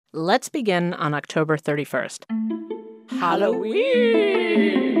Let's begin on October 31st.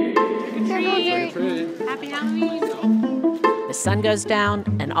 Halloween! Happy Halloween! The sun goes down,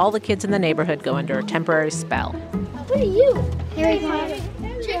 and all the kids in the neighborhood go under a temporary spell. What are you? Harry Potter.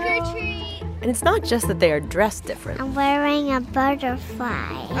 Trick or treat. And it's not just that they are dressed different. I'm wearing a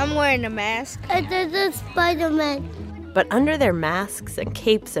butterfly. I'm wearing a mask. This is Spider-Man. But under their masks and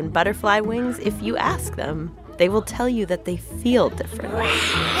capes and butterfly wings, if you ask them, they will tell you that they feel different.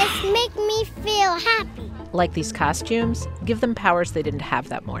 This makes me feel happy. Like these costumes, give them powers they didn't have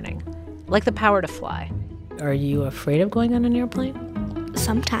that morning. Like the power to fly. Are you afraid of going on an airplane?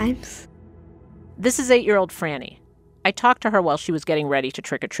 Sometimes. This is 8-year-old Franny. I talked to her while she was getting ready to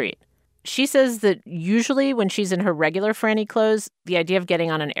trick-or-treat. She says that usually when she's in her regular Franny clothes, the idea of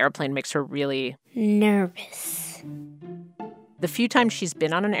getting on an airplane makes her really nervous. The few times she's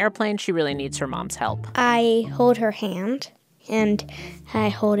been on an airplane, she really needs her mom's help. I hold her hand, and I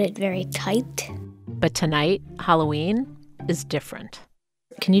hold it very tight. But tonight, Halloween, is different.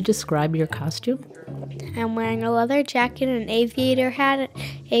 Can you describe your costume? I'm wearing a leather jacket, an aviator hat,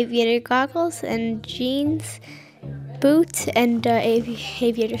 aviator goggles, and jeans, boots, and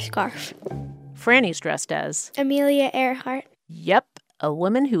aviator scarf. Franny's dressed as Amelia Earhart. Yep, a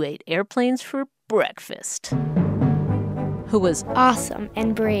woman who ate airplanes for breakfast. Who was awesome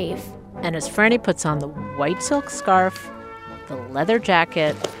and brave. And as Franny puts on the white silk scarf, the leather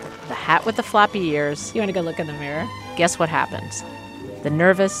jacket, the hat with the floppy ears, you want to go look in the mirror? Guess what happens? The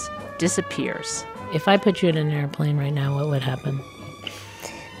nervous disappears. If I put you in an airplane right now, what would happen?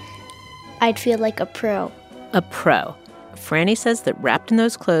 I'd feel like a pro. A pro. Franny says that wrapped in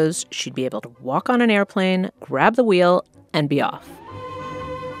those clothes, she'd be able to walk on an airplane, grab the wheel, and be off.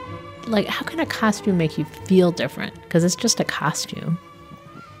 Like, how can a costume make you feel different? Because it's just a costume.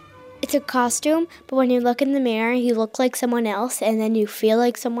 It's a costume, but when you look in the mirror, you look like someone else, and then you feel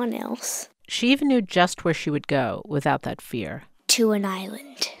like someone else. She even knew just where she would go without that fear. To an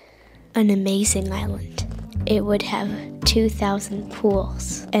island. An amazing island. It would have 2,000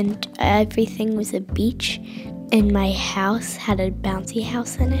 pools, and everything was a beach, and my house had a bouncy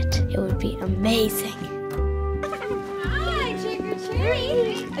house in it. It would be amazing. Hi, trick or treat.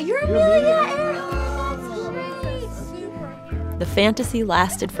 You're Amelia Earhart. The fantasy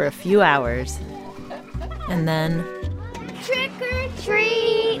lasted for a few hours, and then... Trick or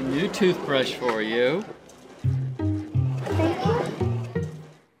treat. New toothbrush for you. Thank you.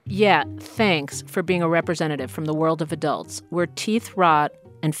 Yeah, thanks for being a representative from the world of adults, where teeth rot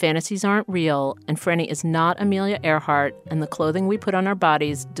and fantasies aren't real, and Franny is not Amelia Earhart, and the clothing we put on our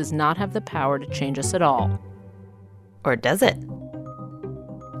bodies does not have the power to change us at all. Or does it?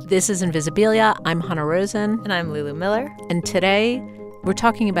 This is Invisibilia. I'm Hannah Rosen. And I'm Lulu Miller. And today, we're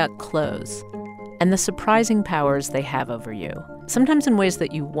talking about clothes and the surprising powers they have over you. Sometimes in ways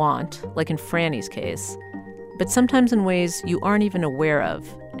that you want, like in Franny's case, but sometimes in ways you aren't even aware of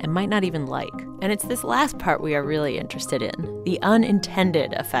and might not even like. And it's this last part we are really interested in, the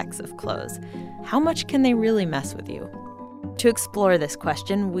unintended effects of clothes. How much can they really mess with you? To explore this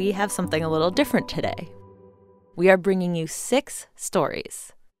question, we have something a little different today. We are bringing you 6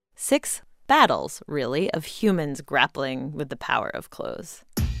 stories. 6 battles, really, of humans grappling with the power of clothes.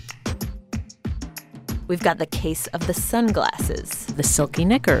 We've got the case of the sunglasses, The silky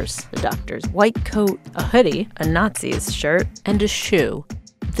knickers, the doctor's white coat, a hoodie, a Nazi's shirt, and a shoe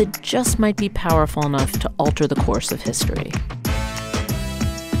that just might be powerful enough to alter the course of history.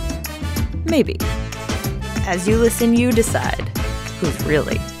 Maybe. As you listen, you decide who's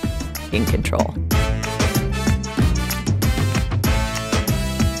really in control.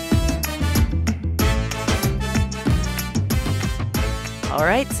 All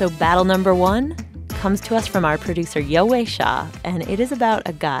right, so battle number 1 comes to us from our producer, Yowei Shah, and it is about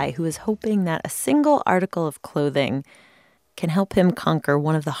a guy who is hoping that a single article of clothing can help him conquer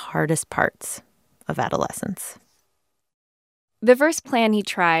one of the hardest parts of adolescence. The first plan he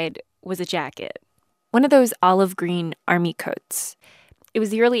tried was a jacket, one of those olive green army coats. It was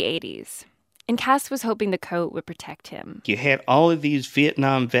the early 80s, and Cass was hoping the coat would protect him. You had all of these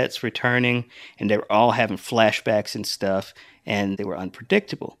Vietnam vets returning, and they were all having flashbacks and stuff, and they were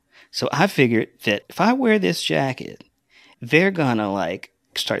unpredictable. So I figured that if I wear this jacket, they're gonna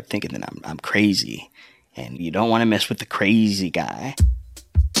start thinking that I'm crazy, and you don't want to mess with the crazy guy.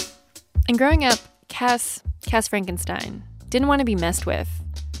 And growing up, Cass Frankenstein didn't want to be messed with.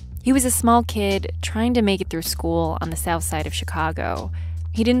 He was a small kid trying to make it through school on the south side of Chicago.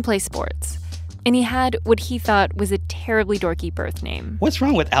 He didn't play sports, and he had what he thought was a terribly dorky birth name. What's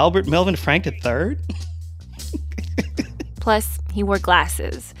wrong with Albert Melvin Frank III? Plus, he wore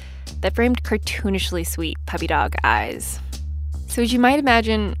glasses that framed cartoonishly sweet puppy dog eyes. So as you might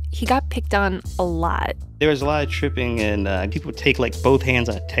imagine, he got picked on a lot. There was a lot of tripping, and people would take like both hands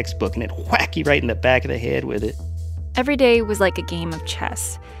on a textbook and it'd whack you right in the back of the head with it. Every day was like a game of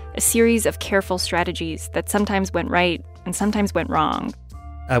chess, a series of careful strategies that sometimes went right and sometimes went wrong.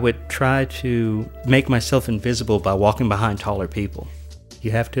 I would try to make myself invisible by walking behind taller people.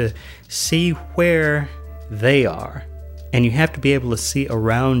 You have to see where they are, and you have to be able to see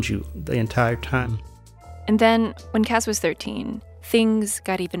around you the entire time. And then, when Cass was 13, things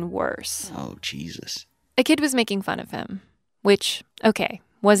got even worse. Oh, Jesus. A kid was making fun of him, which, okay,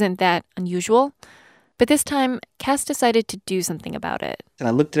 wasn't that unusual. But this time, Cass decided to do something about it. And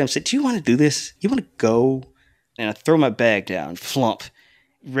I looked at him and said, do you want to do this? You want to go? And I throw my bag down, flump,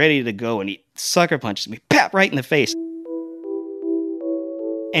 ready to go, and he sucker punches me, pap, right in the face.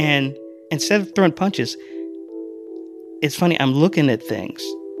 And instead of throwing punches, it's funny, I'm looking at things.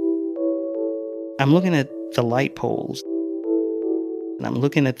 I'm looking at the light poles, and I'm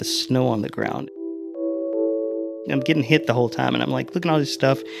looking at the snow on the ground. I'm getting hit the whole time, and I'm like, looking at all this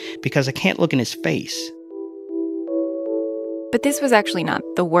stuff because I can't look in his face. But this was actually not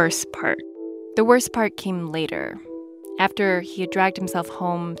the worst part. The worst part came later, after he had dragged himself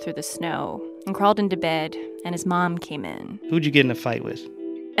home through the snow and crawled into bed, and his mom came in. Who'd you get in a fight with?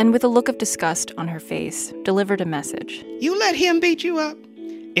 And with a look of disgust on her face, delivered a message. You let him beat you up?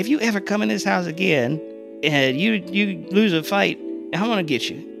 If you ever come in this house again and you lose a fight, I'm gonna get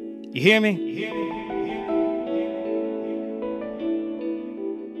you. You hear me? You hear me?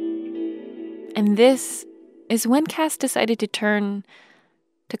 And this is when Cass decided to turn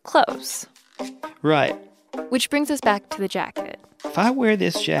to clothes. Right. Which brings us back to the jacket. If I wear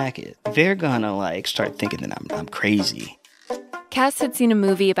this jacket, they're gonna start thinking that I'm crazy. Cass had seen a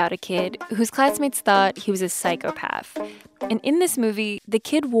movie about a kid whose classmates thought he was a psychopath. And in this movie, the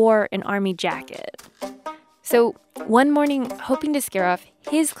kid wore an army jacket. So one morning, hoping to scare off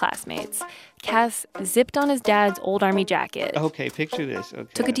his classmates, Cass zipped on his dad's old army jacket. Okay, picture this. Okay.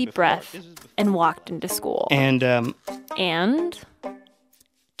 Took a deep breath and walked into school. And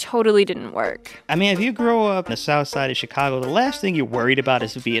totally didn't work. I mean, if you grow up in the south side of Chicago, the last thing you're worried about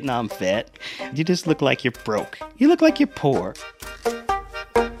is a Vietnam vet. You just look like you're broke. You look like you're poor.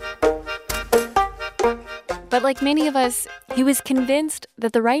 But like many of us, he was convinced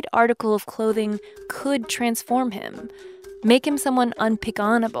that the right article of clothing could transform him, make him someone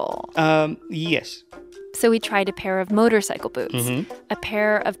unpick-onable. Yes. So he tried a pair of motorcycle boots, a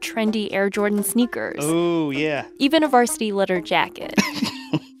pair of trendy Air Jordan sneakers. Oh, yeah. Even a varsity leather jacket.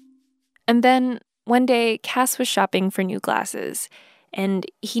 And then one day, Cass was shopping for new glasses, and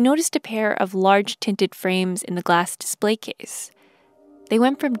he noticed a pair of large tinted frames in the glass display case. They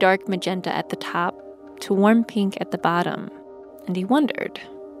went from dark magenta at the top to warm pink at the bottom, and he wondered,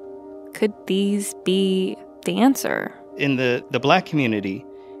 could these be the answer? In the black community,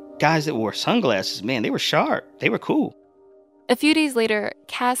 guys that wore sunglasses, man, they were sharp. They were cool. A few days later,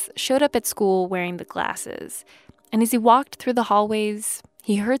 Cass showed up at school wearing the glasses, and as he walked through the hallways,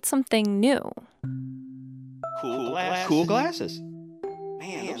 he heard something new. Cool glasses.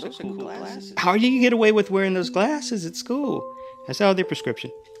 Man, those are cool glasses. How are you gonna get away with wearing those glasses at school? That's out of their prescription.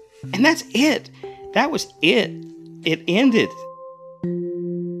 And that's it. That was it. It ended.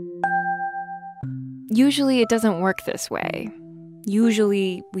 Usually it doesn't work this way.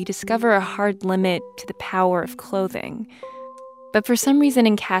 Usually we discover a hard limit to the power of clothing. But for some reason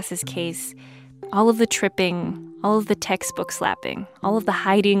in Cass's case, all of the tripping, all of the textbook slapping, all of the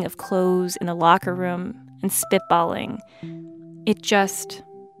hiding of clothes in the locker room and spitballing, it just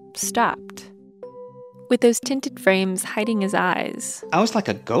stopped. With those tinted frames hiding his eyes. I was like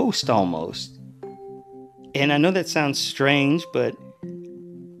a ghost almost. And I know that sounds strange, but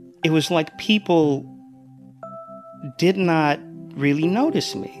it was like people did not really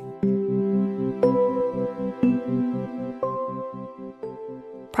notice me.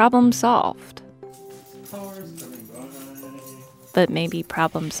 Problem solved. But maybe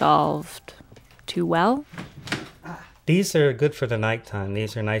problem solved too well? These are good for the nighttime.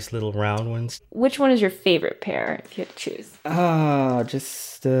 These are nice little round ones. Which one is your favorite pair, if you had to choose?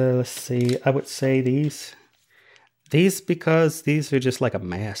 Let's see. I would say these. These because these are just like a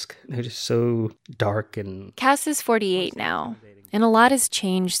mask. They're just so dark and... Cass is 48 now, and a lot has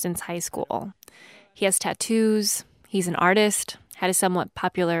changed since high school. He has tattoos, he's an artist, had a somewhat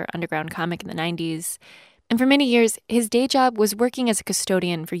popular underground comic in the 90s, and for many years, his day job was working as a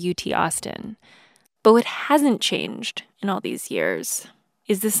custodian for UT Austin. But what hasn't changed in all these years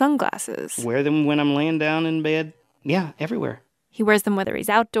is the sunglasses. Wear them when I'm laying down in bed. Yeah, everywhere. He wears them whether he's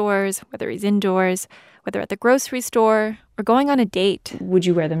outdoors, whether he's indoors, whether at the grocery store, or going on a date. Would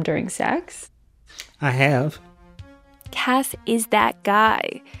you wear them during sex? I have. Cass is that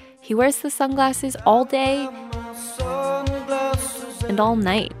guy. He wears the sunglasses all day and all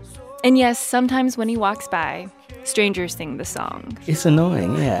night. And yes, sometimes when he walks by, strangers sing the song. It's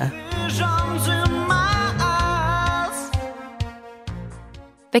annoying, yeah.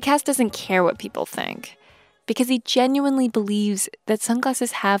 But Cass doesn't care what people think, because he genuinely believes that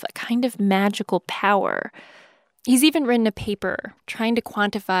sunglasses have a kind of magical power. He's even written a paper trying to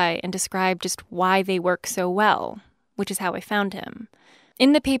quantify and describe just why they work so well, which is how I found him.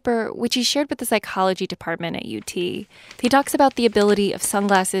 In the paper, which he shared with the psychology department at UT, he talks about the ability of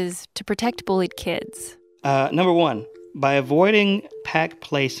sunglasses to protect bullied kids. Number one, by avoiding pack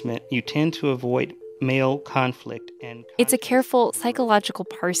placement, you tend to avoid male conflict. It's a careful psychological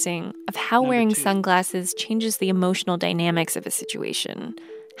parsing of how wearing sunglasses changes the emotional dynamics of a situation,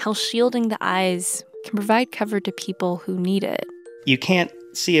 how shielding the eyes can provide cover to people who need it. You can't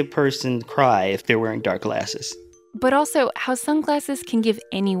see a person cry if they're wearing dark glasses. But also how sunglasses can give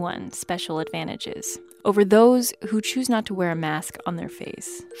anyone special advantages over those who choose not to wear a mask on their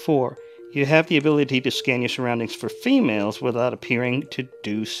face. 4, you have the ability to scan your surroundings for females without appearing to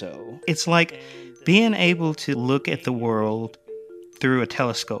do so. It's like being able to look at the world through a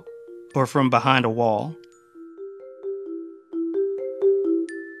telescope or from behind a wall.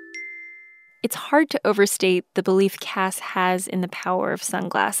 It's hard to overstate the belief Cass has in the power of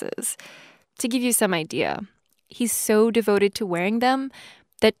sunglasses. To give you some idea, he's so devoted to wearing them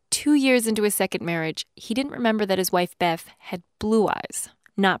that 2 years into his second marriage, he didn't remember that his wife Beth had blue eyes,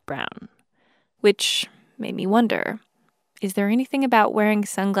 not brown. Which made me wonder, is there anything about wearing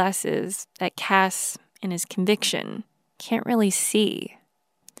sunglasses that Cass, in his conviction, can't really see?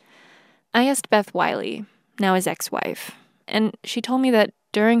 I asked Beth Wiley, now his ex-wife, and she told me that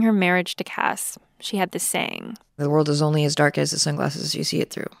during her marriage to Cass, she had this saying, "The world is only as dark as the sunglasses you see it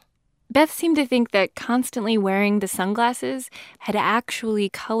through." Beth seemed to think that constantly wearing the sunglasses had actually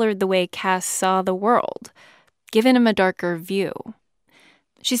colored the way Cass saw the world, given him a darker view.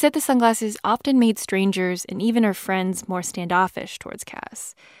 She said the sunglasses often made strangers and even her friends more standoffish towards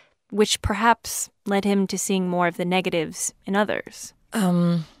Cass, which perhaps led him to seeing more of the negatives in others.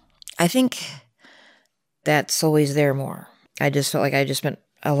 I think that's always there more. I just felt like I just spent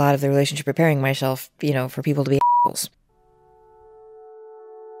a lot of the relationship preparing myself, for people to be assholes.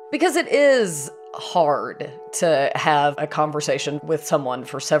 Because it is hard to have a conversation with someone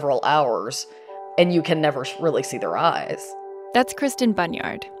for several hours, and you can never really see their eyes. That's Kristen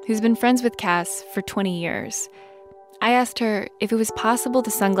Bunyard, who's been friends with Cass for 20 years. I asked her if it was possible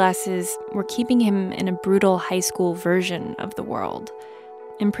the sunglasses were keeping him in a brutal high school version of the world,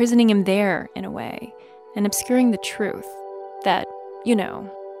 imprisoning him there in a way, and obscuring the truth that,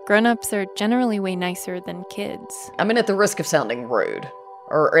 grown-ups are generally way nicer than kids. I mean, at the risk of sounding rude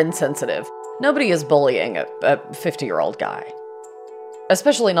or insensitive, nobody is bullying a 50-year-old guy,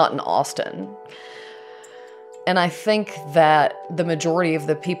 especially not in Austin. And I think that the majority of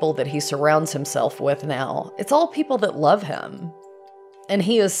the people that he surrounds himself with now, it's all people that love him. And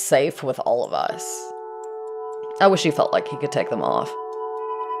he is safe with all of us. I wish he felt like he could take them off.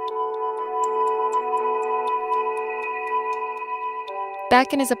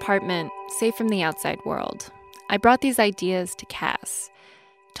 Back in his apartment, safe from the outside world, I brought these ideas to Cass.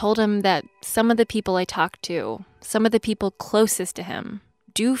 Told him that some of the people I talked to, some of the people closest to him,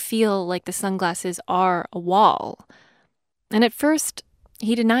 do feel like the sunglasses are a wall. And at first,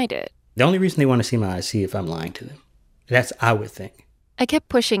 he denied it. The only reason they want to see my eyes, see if I'm lying to them. That's, I would think. I kept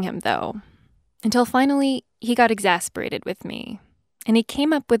pushing him, though, until finally he got exasperated with me. And he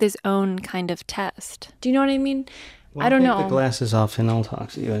came up with his own kind of test. Do you know what I mean? Well, I don't know. Take the glasses off and I'll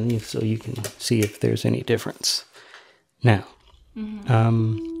talk to you, so you can see if there's any difference. Now,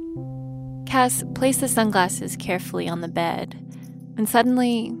 Cass placed the sunglasses carefully on the bed. And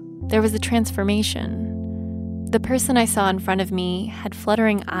suddenly, there was a transformation. The person I saw in front of me had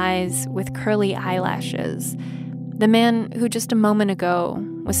fluttering eyes with curly eyelashes. The man who just a moment ago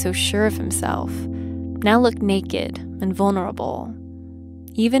was so sure of himself now looked naked and vulnerable.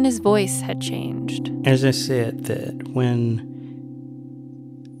 Even his voice had changed. As I said, that when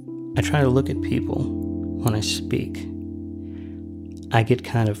I try to look at people when I speak, I get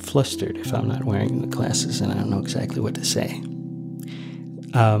kind of flustered if I'm not wearing the glasses and I don't know exactly what to say.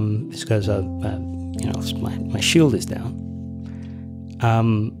 It's because my shield is down.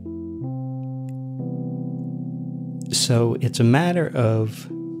 So it's a matter of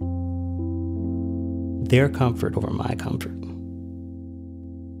their comfort over my comfort.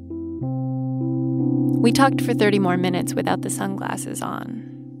 We talked for 30 more minutes without the sunglasses on.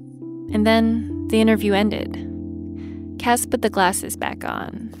 And then the interview ended. Cass put the glasses back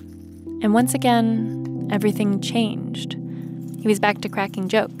on. And once again, everything changed. He was back to cracking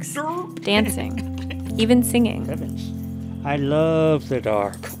jokes, dancing, even singing. I love the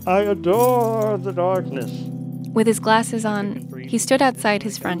dark. I adore the darkness. With his glasses on, he stood outside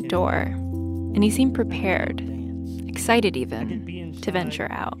his front door, and he seemed prepared, excited even, to venture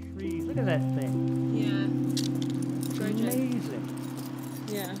out. Look at that thing. Yeah. It's amazing.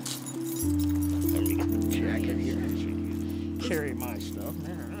 Yeah. Let me get the jacket here so you can carry my stuff.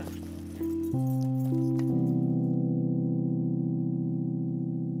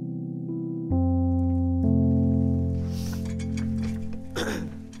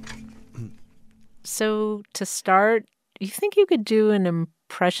 So, to start, you think you could do an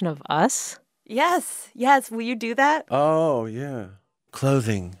impression of us? Yes. Will you do that? Oh, yeah.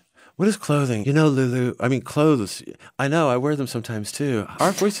 Clothing. What is clothing? You know, Lulu, I mean, clothes. I know, I wear them sometimes too.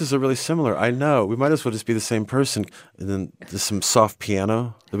 Our voices are really similar. I know. We might as well just be the same person. And then there's some soft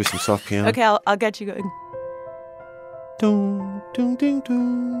piano. There'll be some soft piano. Okay, I'll get you going. Dun, dun, ding,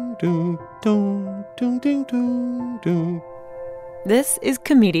 dun, dun, dun, dun, ding, dun, dun. This is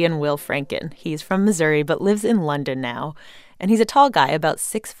comedian Will Franken. He's from Missouri but lives in London now. And he's a tall guy, about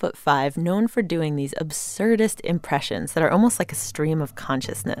 6'5", known for doing these absurdist impressions that are almost like a stream of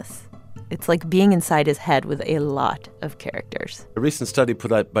consciousness. It's like being inside his head with a lot of characters. A recent study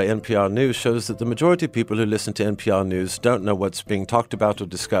put out by NPR News shows that the majority of people who listen to NPR News don't know what's being talked about or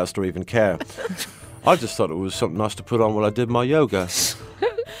discussed or even care. I just thought it was something nice to put on while I did my yoga.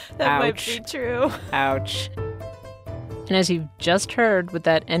 That might be true. Ouch. And as you've just heard with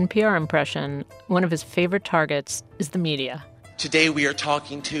that NPR impression, one of his favorite targets is the media. Today we are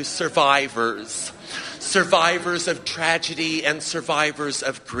talking to survivors. Survivors of tragedy and survivors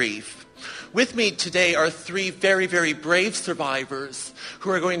of grief. With me today are three very, very brave survivors who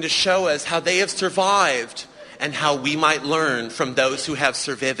are going to show us how they have survived and how we might learn from those who have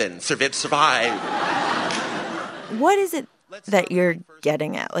survived. What is it that you're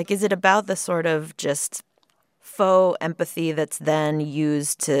getting at? Like, is it about the sort of just faux empathy that's then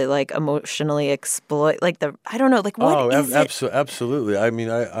used to, like, emotionally exploit, like, I don't know, like, what is it? Absolutely. I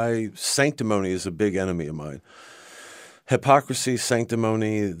mean, sanctimony is a big enemy of mine. Hypocrisy,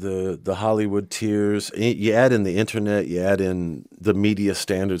 sanctimony, the Hollywood tears. You add in the internet, you add in the media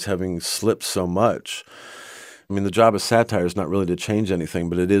standards having slipped so much. I mean, the job of satire is not really to change anything,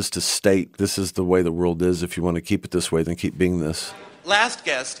 but it is to state this is the way the world is. If you want to keep it this way, then keep being this. Last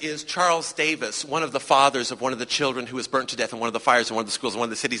guest is Charles Davis, one of the fathers of one of the children who was burnt to death in one of the fires in one of the schools in one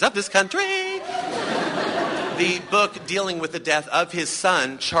of the cities of this country. The book dealing with the death of his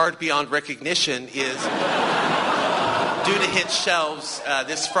son, Charred Beyond Recognition, is due to hit shelves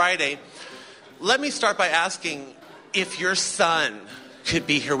this Friday. Let me start by asking, if your son could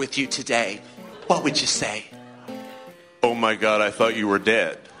be here with you today, what would you say? Oh my God, I thought you were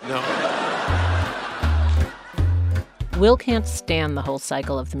dead. No. Will can't stand the whole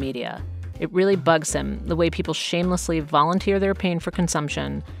cycle of the media. It really bugs him, the way people shamelessly volunteer their pain for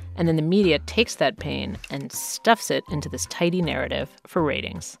consumption, and then the media takes that pain and stuffs it into this tidy narrative for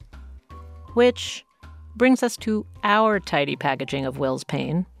ratings. Which brings us to our tidy packaging of Will's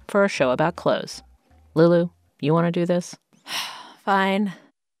pain for a show about clothes. Lulu, you want to do this? Fine.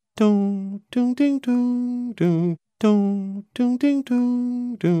 Dun, dun, ding, dun, dun, dun, dun, ding,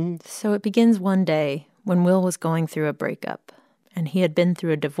 dun, dun. So it begins one day when Will was going through a breakup, and he had been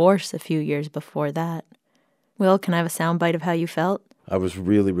through a divorce a few years before that. Will, can I have a soundbite of how you felt? I was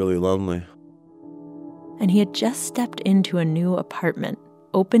really, really lonely. And he had just stepped into a new apartment,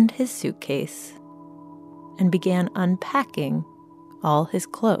 opened his suitcase, and began unpacking all his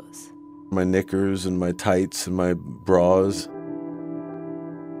clothes. My knickers and my tights and my bras.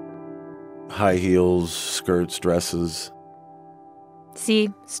 High heels, skirts, dresses. See,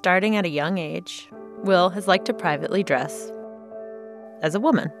 starting at a young age, Will has liked to privately dress as a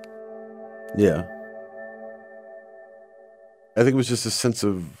woman. Yeah. I think it was just a sense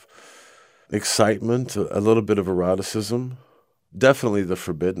of excitement, a little bit of eroticism. Definitely the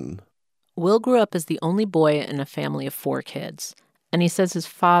forbidden. Will grew up as the only boy in a family of 4 kids, and he says his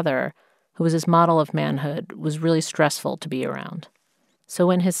father, who was his model of manhood, was really stressful to be around. So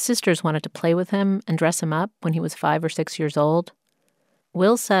when his sisters wanted to play with him and dress him up when he was 5 or 6 years old,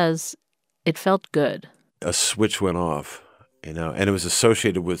 Will says it felt good. A switch went off, and it was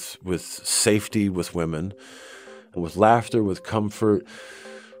associated with safety with women, with laughter, with comfort,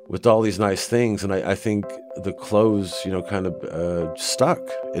 with all these nice things. And I think the clothes, kind of stuck.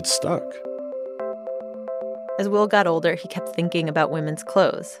 It stuck. As Will got older, he kept thinking about women's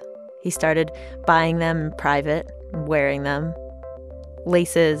clothes. He started buying them in private and wearing them.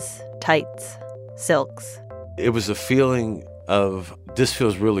 Laces, tights, silks. It was a feeling of this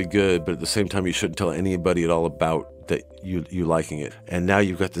feels really good, but at the same time you shouldn't tell anybody at all about that you liking it. And now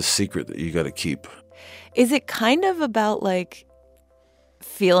you've got this secret that you got to keep. Is it kind of about like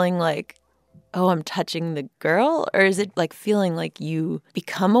feeling like, oh, I'm touching the girl? Or is it like feeling like you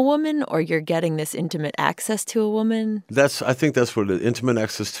become a woman or you're getting this intimate access to a woman? I think that's what it is, intimate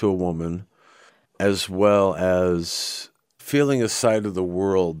access to a woman, as well as feeling a side of the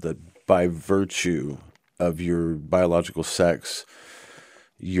world that by virtue of your biological sex,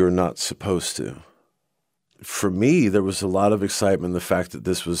 you're not supposed to. For me, there was a lot of excitement in the fact that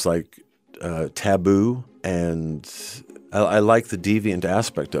this was like taboo, and I like the deviant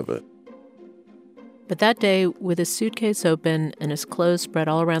aspect of it. But that day, with his suitcase open and his clothes spread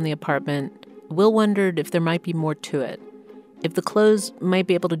all around the apartment, Will wondered if there might be more to it, if the clothes might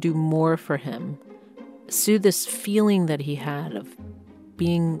be able to do more for him, soothe this feeling that he had of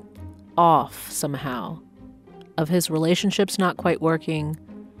being off somehow, of his relationships not quite working,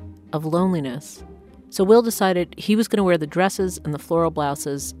 of loneliness. So Will decided he was going to wear the dresses and the floral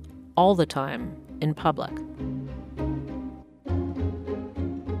blouses all the time in public.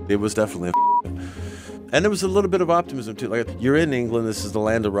 It was definitely and there was a little bit of optimism, too. Like, you're in England. This is the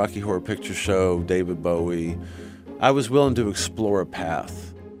land of Rocky Horror Picture Show, David Bowie. I was willing to explore a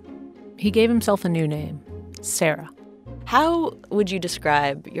path. He gave himself a new name, Sarah. How would you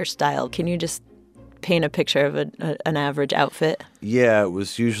describe your style? Can you just paint a picture of an average outfit? Yeah, it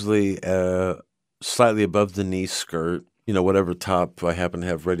was usually slightly above the knee skirt, whatever top I happen to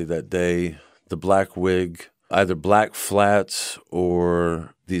have ready that day, the black wig, either black flats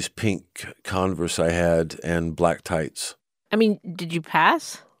or these pink Converse I had, and black tights. I mean, did you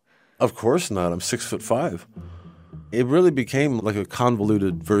pass? Of course not. I'm 6'5". It really became like a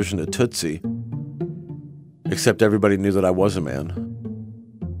convoluted version of Tootsie, except everybody knew that I was a man.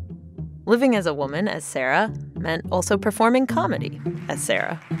 Living as a woman, as Sarah, meant also performing comedy as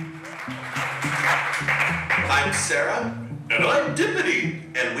Sarah. I'm Sarah. And I'm Dippity.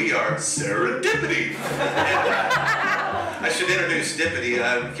 And we are Serendipity. I should introduce Dippity.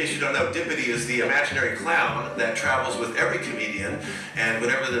 In case you don't know, Dippity is the imaginary clown that travels with every comedian. And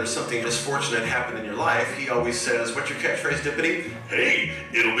whenever there's something misfortunate happen in your life, he always says, "What's your catchphrase, Dippity?" "Hey,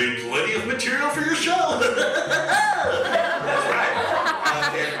 it'll be plenty of material for your show." That's right.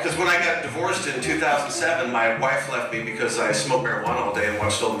 Because when I got divorced in 2007, my wife left me because I smoked marijuana all day and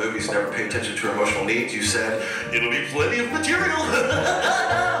watched all the movies and never paid attention to her emotional needs. You said, "It'll be plenty of material."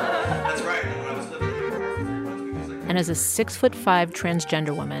 That's right. And as a 6'5"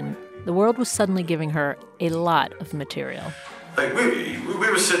 transgender woman, the world was suddenly giving her a lot of material. Like we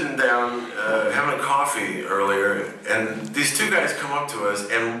were sitting down having a coffee earlier, and these two guys come up to us,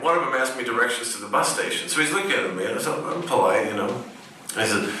 and one of them asked me directions to the bus station. So he's looking at me, and I'm polite, I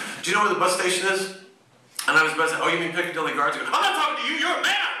said, "Do you know where the bus station is?" And I was about to say, "Oh, you mean Piccadilly Gardens?" He goes, "I'm not talking to you, you're a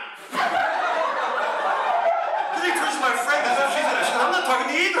man!" Then he turns to my friend as if she's in a show. "I'm not talking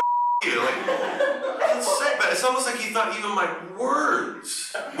to you either, you." Like, insane, but it's almost like he thought even my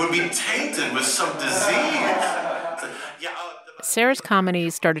words would be tainted with some disease. Sarah's comedy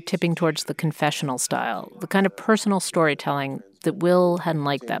started tipping towards the confessional style, the kind of personal storytelling that Will hadn't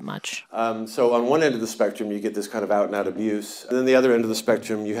liked that much. So on one end of the spectrum, you get this kind of out-and-out abuse. And then the other end of the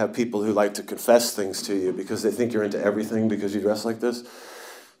spectrum, you have people who like to confess things to you because they think you're into everything because you dress like this.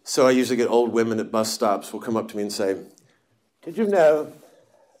 So I usually get old women at bus stops will come up to me and say, "Did you know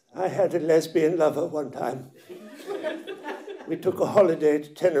I had a lesbian lover one time? We took a holiday to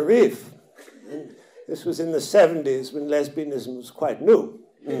Tenerife. And this was in the 70s when lesbianism was quite new."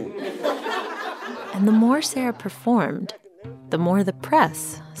 And the more Sarah performed, the more the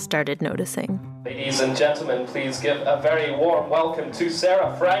press started noticing. Ladies and gentlemen, please give a very warm welcome to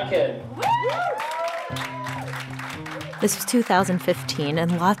Sarah Franken. This was 2015,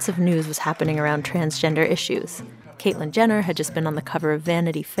 and lots of news was happening around transgender issues. Caitlyn Jenner had just been on the cover of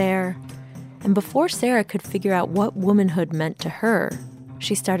Vanity Fair. And before Sarah could figure out what womanhood meant to her,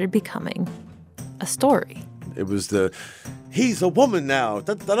 she started becoming a story. It was "he's a woman now."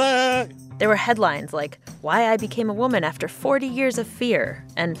 Da-da-da. There were headlines like, "Why I Became a Woman After 40 Years of Fear,"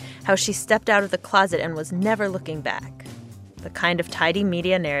 and how she stepped out of the closet and was never looking back. The kind of tidy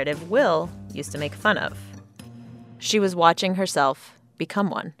media narrative Will used to make fun of. She was watching herself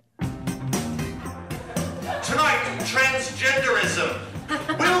become one. Tonight, transgenderism.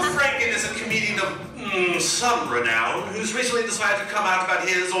 Will Franken is a comedian of some renown who's recently decided to come out about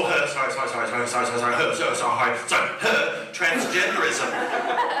his or her, her transgenderism.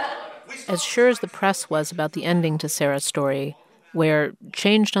 As sure as the press was about the ending to Sarah's story, where,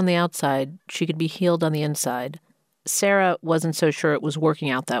 changed on the outside, she could be healed on the inside, Sarah wasn't so sure it was working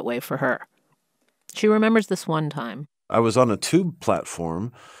out that way for her. She remembers this one time. I was on a tube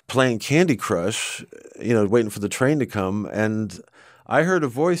platform playing Candy Crush, waiting for the train to come, and I heard a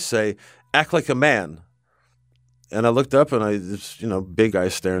voice say, "Act like a man." And I looked up, and this big guy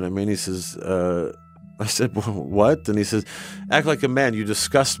staring at me, and he says, I said, "What?" And he says, "Act like a man, you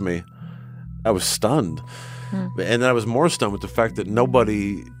disgust me." I was stunned. And I was more stunned with the fact that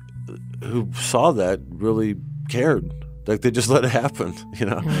nobody who saw that really cared. Like, they just let it happen,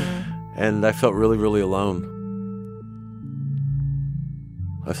 And I felt really, really alone.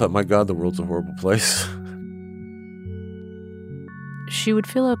 I thought, my God, the world's a horrible place. She would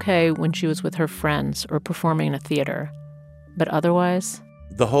feel okay when she was with her friends or performing in a theater. But otherwise?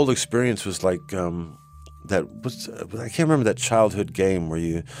 The whole experience was like I can't remember that childhood game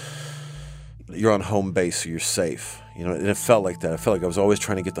where you're on home base, so you're safe. And it felt like that. I felt like I was always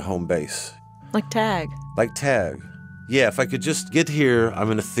trying to get to home base. Like tag. Like tag. Yeah, if I could just get here,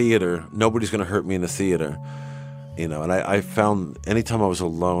 I'm in a theater. Nobody's going to hurt me in the theater. And I found anytime I was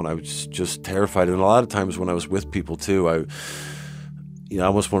alone, I was just terrified. And a lot of times when I was with people too, I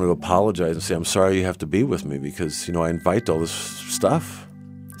almost wanted to apologize and say, "I'm sorry you have to be with me," because, I invite all this stuff.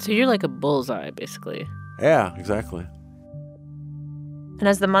 So you're like a bullseye, basically. Yeah, exactly. And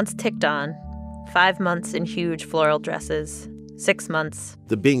as the months ticked on, 5 months in huge floral dresses, 6 months.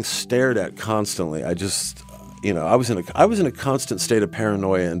 The being stared at constantly, I just, I was in a constant state of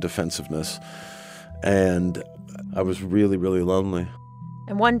paranoia and defensiveness. And I was really, really lonely.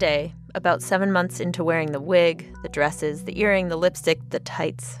 And one day, about 7 months into wearing the wig, the dresses, the earring, the lipstick, the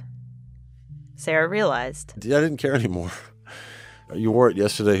tights, Sarah realized. I didn't care anymore. You wore it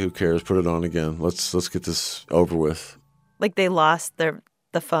yesterday, who cares? Put it on again. Let's get this over with. Like they lost the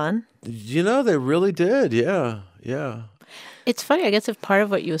fun? They really did, yeah. It's funny, I guess if part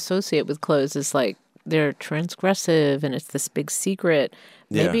of what you associate with clothes is like they're transgressive and it's this big secret,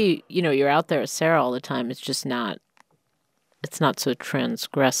 maybe, you're out there as Sarah all the time. It's just not so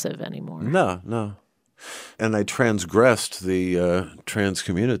transgressive anymore. No. And I transgressed the trans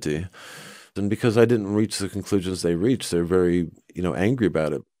community. And because I didn't reach the conclusions they reached, they're very, angry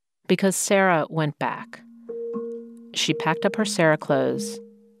about it. Because Sarah went back. She packed up her Sarah clothes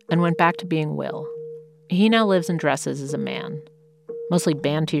and went back to being Will. He now lives in dresses as a man, mostly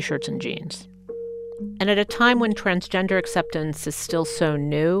band T-shirts and jeans. And at a time when transgender acceptance is still so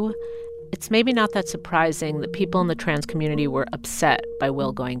new, it's maybe not that surprising that people in the trans community were upset by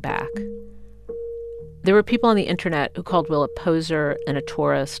Will going back. There were people on the internet who called Will a poser and a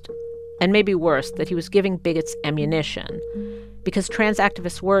tourist, and maybe worse, that he was giving bigots ammunition, because trans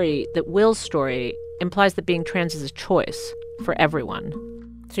activists worry that Will's story implies that being trans is a choice for everyone.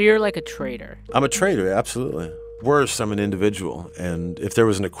 So you're like a traitor. I'm a traitor, absolutely. Worse, I'm an individual. And if there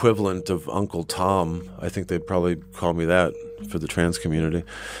was an equivalent of Uncle Tom, I think they'd probably call me that for the trans community.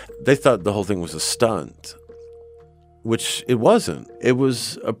 They thought the whole thing was a stunt, which it wasn't. It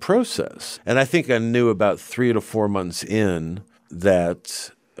was a process. And I think I knew about 3 to 4 months in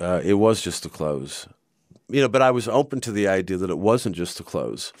that it was just the clothes. But I was open to the idea that it wasn't just the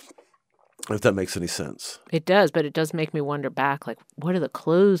clothes, if that makes any sense. It does, but it does make me wonder back, like, what are the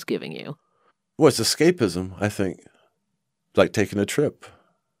clothes giving you? Well, it's escapism, I think. Like taking a trip.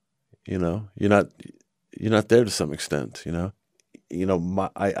 You're not there to some extent,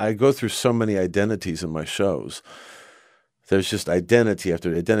 I go through so many identities in my shows. There's just identity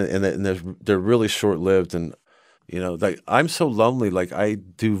after identity, and they're really short-lived. And, like I'm so lonely, like I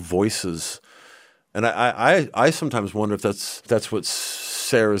do voices. And I sometimes wonder if that's what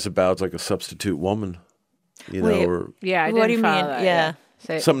Sarah's about, like a substitute woman, Wait, or yeah. I what do didn't you mean? follow that,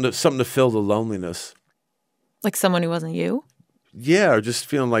 Yeah, something to fill the loneliness. like someone who wasn't you. Yeah, or just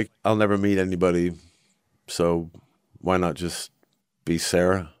feeling like I'll never meet anybody, so why not just be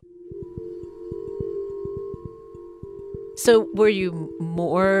Sarah? So were you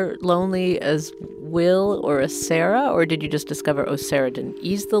more lonely as Will or as Sarah, or did you just discover, Sarah didn't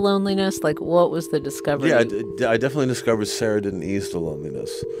ease the loneliness? Like, what was the discovery? Yeah, I definitely discovered Sarah didn't ease the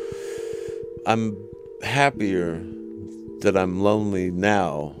loneliness. I'm happier that I'm lonely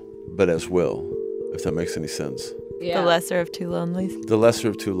now, but as Will, if that makes any sense. Yeah. The lesser of two lonelies. The lesser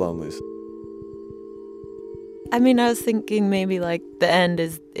of two lonelies. I mean, I was thinking maybe like the end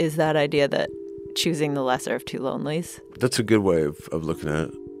is that idea that choosing the lesser of two lonelies. That's a good way of looking at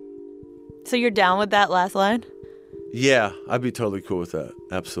it. So you're down with that last line? Yeah, I'd be totally cool with that.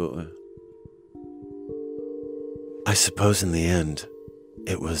 Absolutely. I suppose in the end,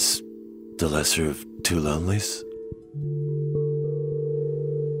 it was the lesser of two lonelies.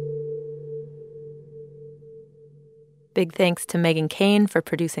 Big thanks to Megan Kane for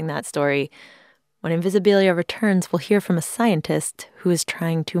producing that story. When Invisibilia returns, we'll hear from a scientist who is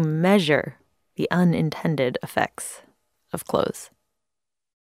trying to measure the unintended effects of clothes.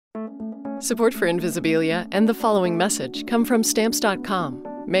 Support for Invisibilia and the following message come from Stamps.com.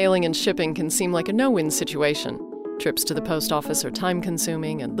 Mailing and shipping can seem like a no-win situation. Trips to the post office are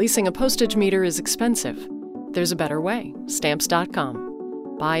time-consuming, and leasing a postage meter is expensive. There's a better way.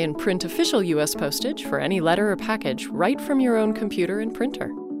 Stamps.com. Buy and print official U.S. postage for any letter or package right from your own computer and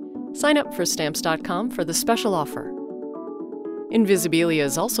printer. Sign up for Stamps.com for the special offer. Invisibilia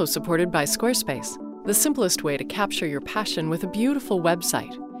is also supported by Squarespace, the simplest way to capture your passion with a beautiful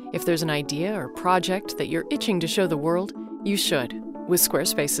website. If there's an idea or project that you're itching to show the world, you should. With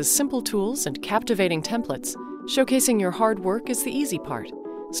Squarespace's simple tools and captivating templates, showcasing your hard work is the easy part.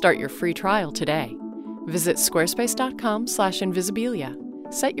 Start your free trial today. Visit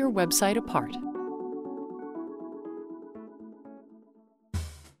squarespace.com/invisibilia. Set your website apart.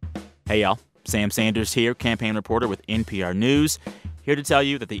 Hey y'all, Sam Sanders here, campaign reporter with NPR News, here to tell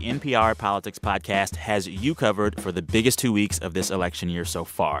you that the NPR Politics Podcast has you covered for the biggest 2 weeks of this election year so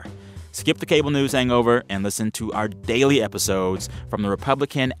far. Skip the cable news hangover and listen to our daily episodes from the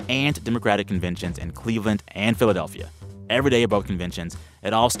Republican and Democratic conventions in Cleveland and Philadelphia. Every day at both conventions.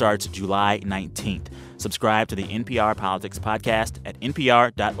 It all starts July 19th. Subscribe to the NPR Politics Podcast at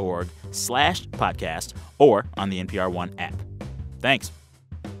npr.org/podcast or on the NPR One app. Thanks.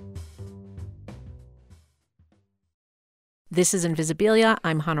 This is Invisibilia.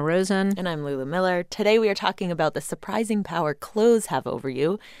 I'm Hannah Rosen. And I'm Lulu Miller. Today we are talking about the surprising power clothes have over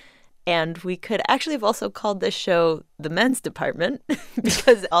you. And we could actually have also called this show The Men's Department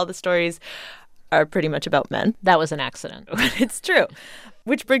because all the stories are pretty much about men. That was an accident. It's true.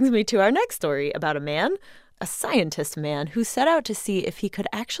 Which brings me to our next story about a man, a scientist man, who set out to see if he could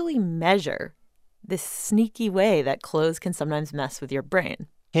actually measure this sneaky way that clothes can sometimes mess with your brain.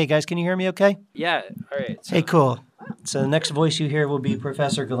 Hey, guys, can you hear me okay? Yeah, all right. Hey, cool. So the next voice you hear will be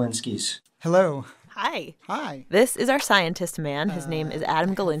Professor Galinsky's. Hello. Hi. Hi. This is our scientist man. His name is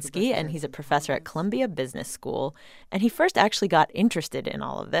Adam Galinsky, and he's a professor at Columbia Business School. And he first actually got interested in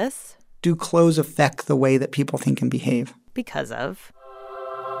all of this. Do clothes affect the way that people think and behave? Because of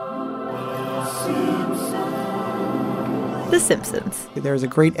The Simpsons. There's a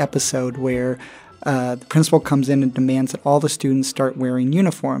great episode where the principal comes in and demands that all the students start wearing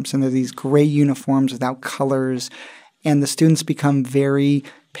uniforms. And they're these gray uniforms without colors. And the students become very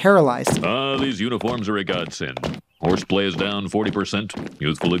paralyzed. These uniforms are a godsend. Horseplay is down 40%.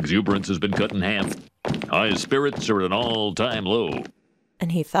 Youthful exuberance has been cut in half. High spirits are at an all-time low.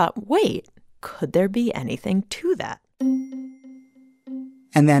 And he thought, wait, could there be anything to that?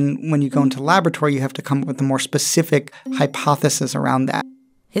 And then when you go into the laboratory, you have to come up with a more specific hypothesis around that.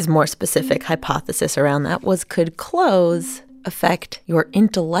 His more specific hypothesis around that was, could clothes affect your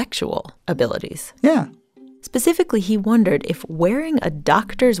intellectual abilities? Yeah. Specifically, he wondered if wearing a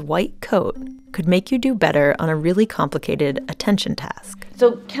doctor's white coat could make you do better on a really complicated attention task.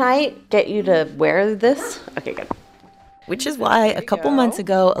 So can I get you to wear this? Okay, good. Which is why a couple months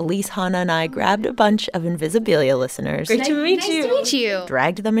ago, Elise, Hannah, and I grabbed a bunch of Invisibilia listeners. Great to meet you. Nice to meet you.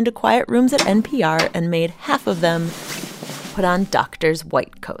 Dragged them into quiet rooms at NPR and made half of them put on doctors'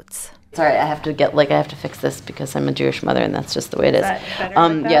 white coats. Sorry, I have to fix this because I'm a Jewish mother and that's just the way it is.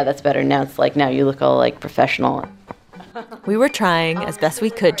 Yeah, that's better. Now it's like, now you look all like professional. We were trying as best we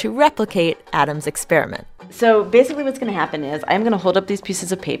could to replicate Adam's experiment. So basically what's going to happen is I'm going to hold up these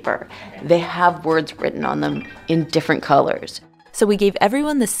pieces of paper. They have words written on them in different colors. So we gave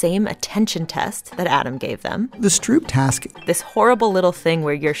everyone the same attention test that Adam gave them. The Stroop task. This horrible little thing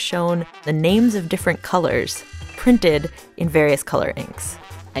where you're shown the names of different colors printed in various color inks.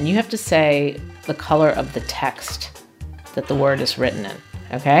 And you have to say the color of the text that the word is written in,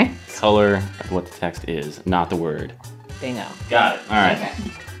 okay? Color of what the text is, not the word. Bingo. Got it. All right. Okay.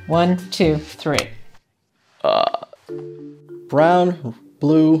 1, 2, 3. Brown,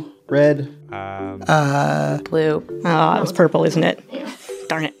 blue, red. Blue. Oh, it was purple, isn't it?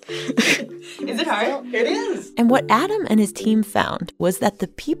 Darn it. Is it hard? It is. And what Adam and his team found was that the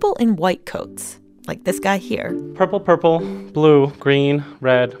people in white coats, like this guy here, Purple, purple, blue, green,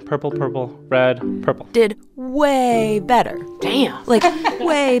 red, purple, red, purple, did way better. Damn. Like,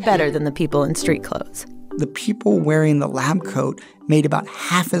 way better than the people in street clothes. The people wearing the lab coat made about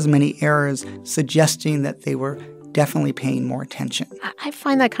half as many errors, suggesting that they were definitely paying more attention. I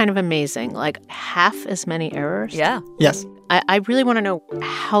find that kind of amazing. Like, half as many errors? Yeah. Yes. I really want to know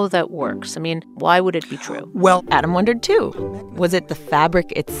how that works. I mean, why would it be true? Well, Adam wondered too. Was it the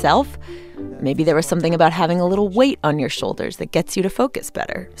fabric itself? Maybe there was something about having a little weight on your shoulders that gets you to focus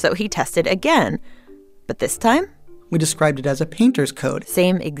better. So he tested again. But this time, we described it as a painter's coat.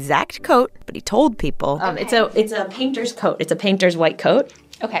 Same exact coat, but he told people. It's a painter's coat. It's a painter's white coat.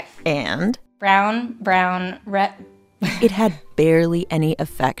 Okay. And? Brown, red, It had barely any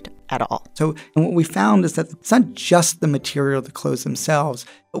effect at all. So what we found is that it's not just the material of the clothes themselves,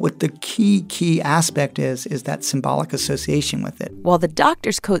 but what the key aspect is that symbolic association with it. While the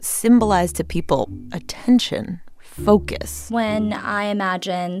doctor's coat symbolized to people attention, focus. When I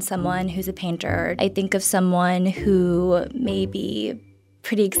imagine someone who's a painter, I think of someone who may be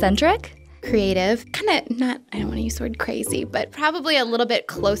pretty eccentric. Creative, kind of not, I don't want to use the word crazy, but probably a little bit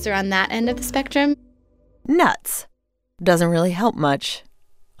closer on that end of the spectrum. Nuts. Doesn't really help much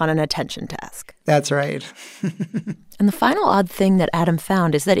on an attention task. That's right. And the final odd thing that Adam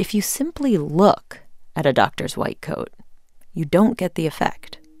found is that if you simply look at a doctor's white coat, you don't get the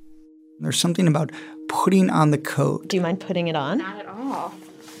effect. There's something about putting on the coat. Do you mind putting it on? Not at all.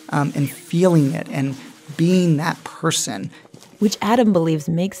 And feeling it and being that person. Which Adam believes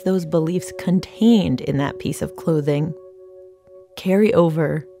makes those beliefs contained in that piece of clothing carry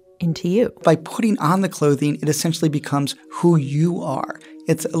over into you. By putting on the clothing, it essentially becomes who you are.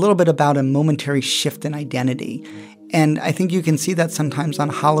 It's a little bit about a momentary shift in identity. And I think you can see that sometimes on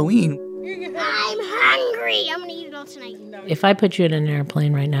Halloween. I'm hungry. I'm going to eat it all tonight. If I put you in an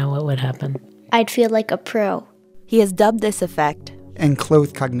airplane right now, what would happen? I'd feel like a pro. He has dubbed this effect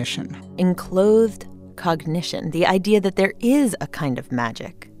enclothed cognition. Enclothed cognition, the idea that there is a kind of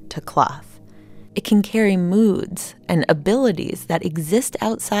magic to cloth. It can carry moods and abilities that exist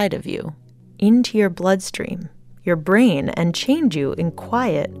outside of you into your bloodstream, your brain, and change you in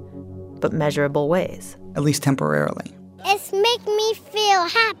quiet but measurable ways. At least temporarily. It's make me feel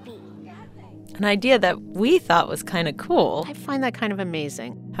happy. An idea that we thought was kind of cool. I find that kind of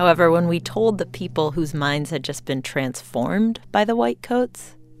amazing. However, when we told the people whose minds had just been transformed by the white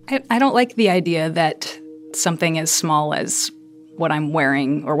coats, I don't like the idea that something as small as what I'm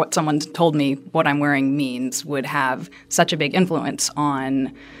wearing or what someone told me what I'm wearing means would have such a big influence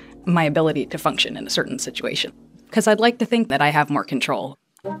on my ability to function in a certain situation. Because I'd like to think that I have more control.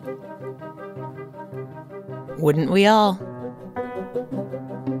 Wouldn't we all?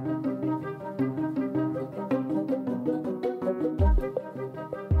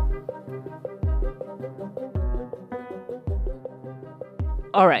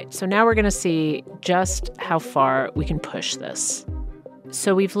 All right, so now we're going to see just how far we can push this.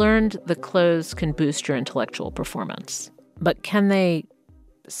 So we've learned the clothes can boost your intellectual performance. But can they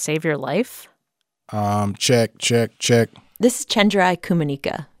save your life? Check. This is Chenjerai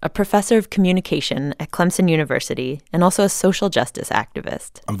Kumanyika, a professor of communication at Clemson University and also a social justice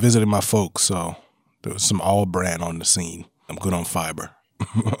activist. I'm visiting my folks, so there was some all-brand on the scene. I'm good on fiber.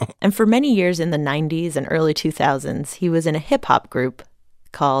 And for many years in the 90s and early 2000s, he was in a hip-hop group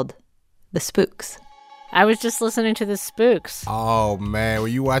called The Spooks. I was just listening to The Spooks. Oh, man. Were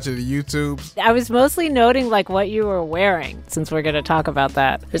you watching the YouTubes? I was mostly noting, what you were wearing, since we're going to talk about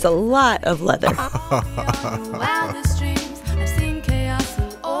that. There's a lot of leather.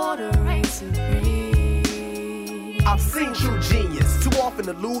 I've seen true genius, too often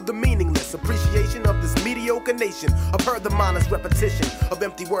elude the meaningless appreciation of this mediocre nation. I've heard the mindless repetition of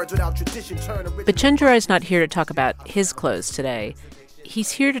empty words without tradition turn original. But Chenjerai's not here to talk about his clothes today.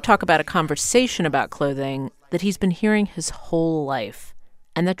 He's here to talk about a conversation about clothing that he's been hearing his whole life,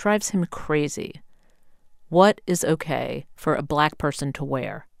 and that drives him crazy. What is okay for a black person to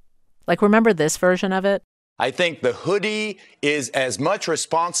wear? Remember this version of it? I think the hoodie is as much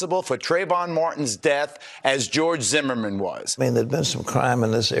responsible for Trayvon Martin's death as George Zimmerman was. I mean, there'd been some crime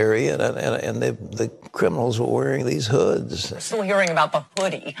in this area, and the criminals were wearing these hoods. We're still hearing about the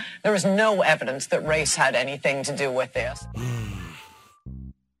hoodie. There is no evidence that race had anything to do with this.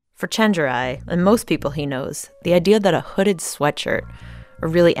 For Chenjerai, and most people he knows, the idea that a hooded sweatshirt, or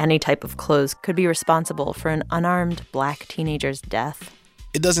really any type of clothes, could be responsible for an unarmed black teenager's death.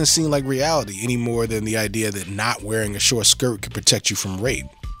 It doesn't seem like reality any more than the idea that not wearing a short skirt could protect you from rape.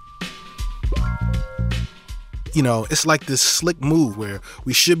 You know, it's like this slick move where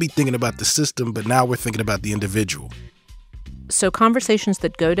we should be thinking about the system, but now we're thinking about the individual. So conversations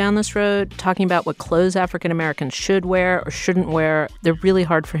that go down this road, talking about what clothes African Americans should wear or shouldn't wear, they're really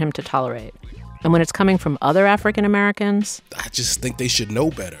hard for him to tolerate. And when it's coming from other African Americans, I just think they should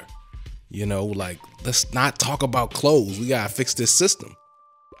know better. You know, let's not talk about clothes. We gotta fix this system.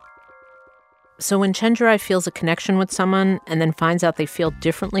 So when Chenjerai feels a connection with someone and then finds out they feel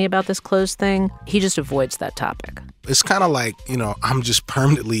differently about this clothes thing, he just avoids that topic. It's kind of like, I'm just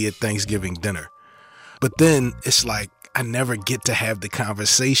permanently at Thanksgiving dinner. But then it's like I never get to have the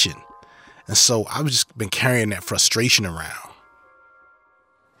conversation. And so I've just been carrying that frustration around.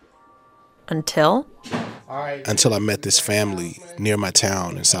 Until I met this family near my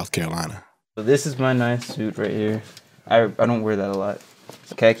town in South Carolina. So this is my nice suit right here. I don't wear that a lot.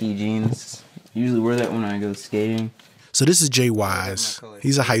 Khaki jeans. Usually wear that when I go skating. So this is Jay Wise.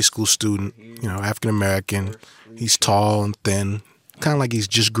 He's a high school student, African American. He's tall and thin, kind of like he's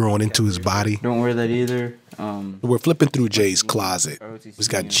just growing into his body. Don't wear that either. We're flipping through Jay's closet. He's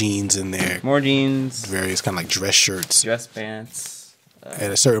got jeans in there. More jeans. Various kind of like dress shirts. Dress pants.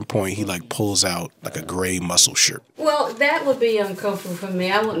 At a certain point, he like pulls out like a gray muscle shirt. Well, that would be uncomfortable for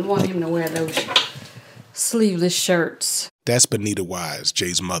me. I wouldn't want him to wear those sleeveless shirts. That's Benita Wise,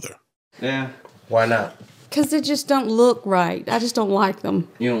 Jay's mother. Yeah. Why not? Because they just don't look right. I just don't like them.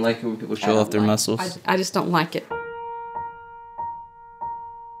 You don't like it when people show off their muscles? I just don't like it.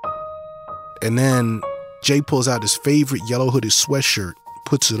 And then Jay pulls out his favorite yellow hooded sweatshirt,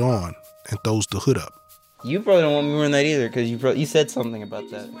 puts it on, and throws the hood up. You probably don't want me wearing that either because you said something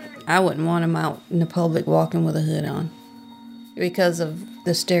about that. I wouldn't want him out in the public walking with a hood on because of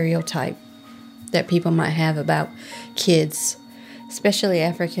the stereotype that people might have about kids, especially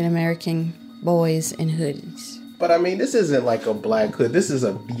African American boys in hoodies. But I mean, this isn't like a black hood. This is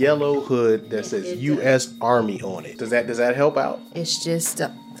a yellow hood that says U.S. Army on it. Does that help out? It's just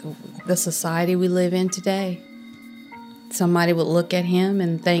the society we live in today. Somebody would look at him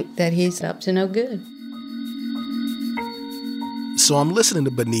and think that he's up to no good. So I'm listening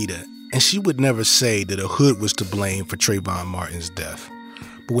to Benita, and she would never say that a hood was to blame for Trayvon Martin's death.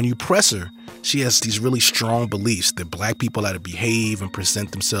 But when you press her, she has these really strong beliefs that black people ought to behave and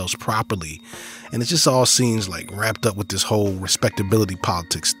present themselves properly. And it just all seems like wrapped up with this whole respectability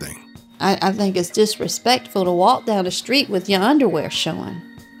politics thing. I think it's disrespectful to walk down the street with your underwear showing.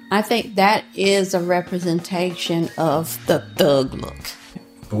 I think that is a representation of the thug look.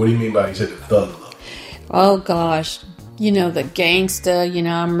 What do you mean by you said the thug look? Oh, gosh. The gangster,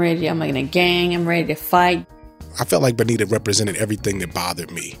 I'm in a gang, I'm ready to fight. I felt like Benita represented everything that bothered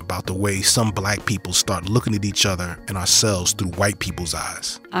me about the way some black people start looking at each other and ourselves through white people's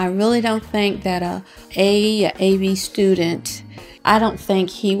eyes. I really don't think that a AV student, I don't think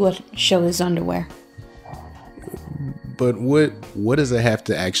he would show his underwear. But what does it have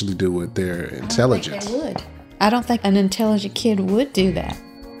to actually do with their intelligence? I don't think they would. I don't think an intelligent kid would do that.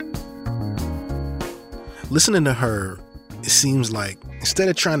 Listening to her, it seems like instead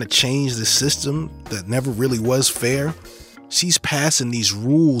of trying to change the system that never really was fair, she's passing these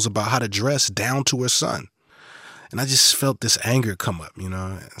rules about how to dress down to her son. And I just felt this anger come up,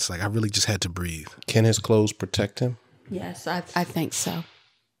 It's like I really just had to breathe. Can his clothes protect him? Yes, I think so.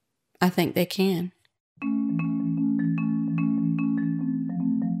 I think they can.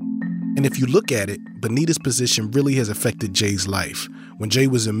 And if you look at it, Benita's position really has affected Jay's life. When Jay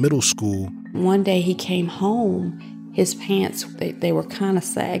was in middle school, one day he came home, his pants, they were kind of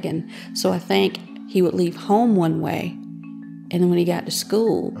sagging. So I think he would leave home one way, and then when he got to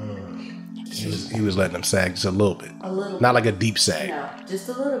school, he was letting them sag just a little bit. A little Not bit. like a deep sag. No, just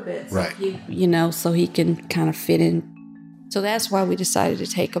a little bit. So right. So he can kind of fit in. So that's why we decided to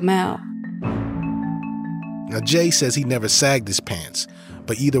take him out. Now, Jay says he never sagged his pants,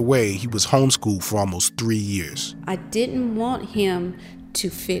 but either way, he was homeschooled for almost 3 years. I didn't want him to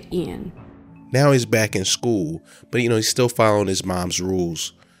fit in. Now he's back in school, but he's still following his mom's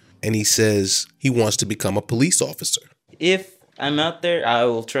rules. And he says he wants to become a police officer. If I'm out there, I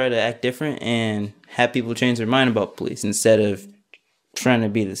will try to act different and have people change their mind about police instead of trying to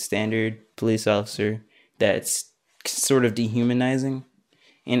be the standard police officer that's sort of dehumanizing,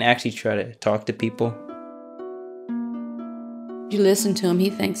 and actually try to talk to people. You listen to him, he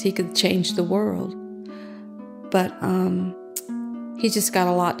thinks he could change the world. But he's just got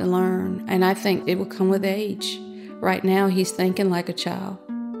a lot to learn, and I think it will come with age. Right now, he's thinking like a child.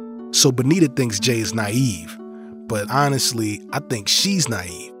 So Benita thinks Jay is naive, but honestly, I think she's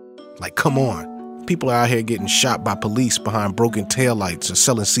naive. Like, come on. People are out here getting shot by police behind broken taillights or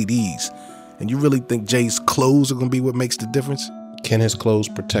selling CDs. And you really think Jay's clothes are going to be what makes the difference? Can his clothes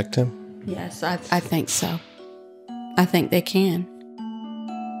protect him? Yes, I think so. I think they can.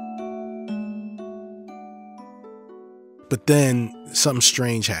 But then something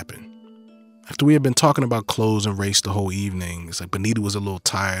strange happened. After we had been talking about clothes and race the whole evening, it's like Benita was a little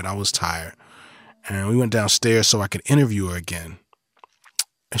tired, I was tired. And we went downstairs so I could interview her again.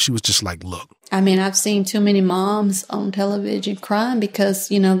 And she was just like, look. I mean, I've seen too many moms on television crying because,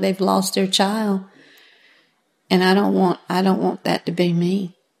 they've lost their child. And I don't want that to be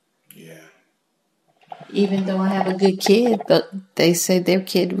me. Yeah. Even though I have a good kid, but they say their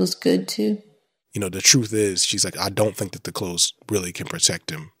kid was good too. The truth is, she's like, I don't think that the clothes really can protect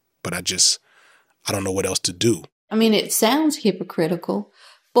him, but I don't know what else to do. I mean, it sounds hypocritical,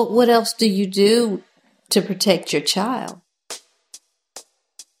 but what else do you do to protect your child?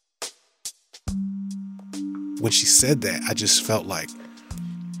 When she said that, I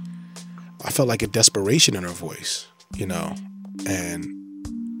felt like a desperation in her voice. you know, and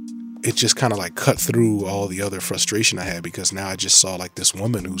it just kind of like cut through all the other frustration I had, because now I just saw like this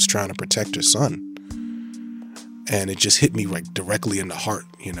woman who's trying to protect her son. And it just hit me like directly in the heart,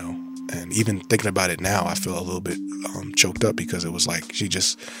 you know. And even thinking about it now, I feel a little bit choked up, because it was like she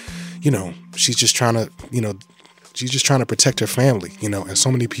just, you know, she's just trying to protect her family, you know, and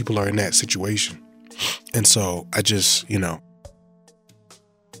so many people are in that situation. And so I just, you know,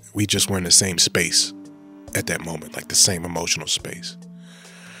 we just were in the same space at that moment, like the same emotional space.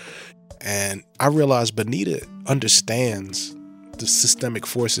 And I realized Benita understands the systemic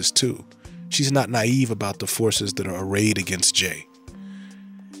forces too. She's not naive about the forces that are arrayed against Jay.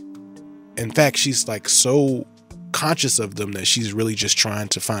 In fact, she's like so conscious of them that she's really just trying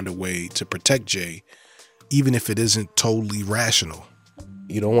to find a way to protect Jay, even if it isn't totally rational.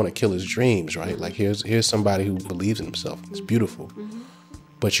 You don't want to kill his dreams, right? Like here's somebody who believes in himself. It's beautiful.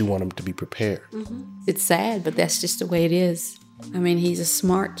 But you want him to be prepared. It's sad, but that's just the way it is. I mean, he's a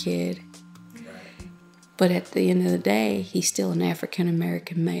smart kid. But at the end of the day, he's still an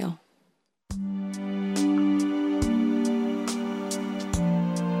African-American male.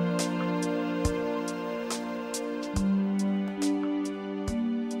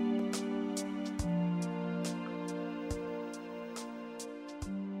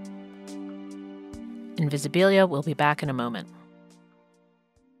 Invisibilia will be back in a moment.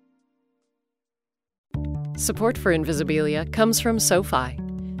 Support for Invisibilia comes from SoFi.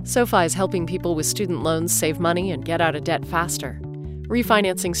 SoFi is helping people with student loans save money and get out of debt faster.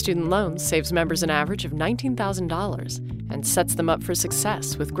 Refinancing student loans saves members an average of $19,000 and sets them up for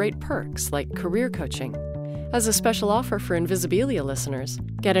success with great perks like career coaching. As a special offer for Invisibilia listeners,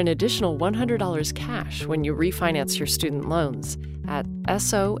 get an additional $100 cash when you refinance your student loans at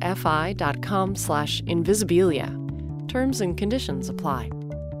sofi.com/invisibilia. Terms and conditions apply.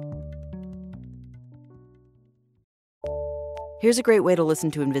 Here's a great way to listen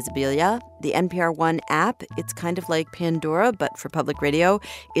to Invisibilia, the NPR One app. It's kind of like Pandora, but for public radio.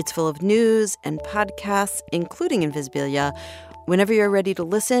 It's full of news and podcasts, including Invisibilia. Whenever you're ready to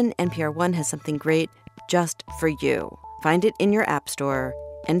listen, NPR One has something great just for you. Find it in your app store,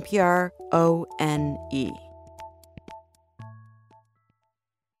 NPR ONE.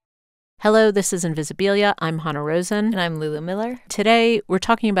 Hello, this is Invisibilia. I'm Hannah Rosen. And I'm Lulu Miller. Today, we're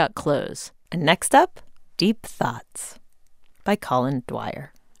talking about clothes. And next up, Deep Thoughts by Colin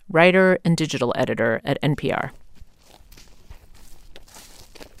Dwyer, writer and digital editor at NPR.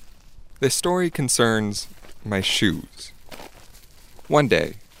 This story concerns my shoes. One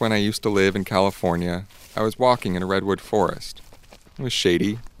day, when I used to live in California, I was walking in a redwood forest. It was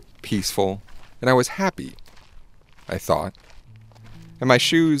shady, peaceful, and I was happy, I thought. And my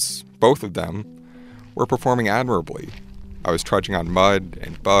shoes, both of them, were performing admirably. I was trudging on mud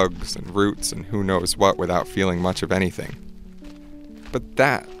and bugs and roots and who knows what without feeling much of anything. But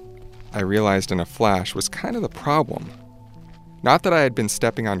that, I realized in a flash, was kind of the problem. Not that I had been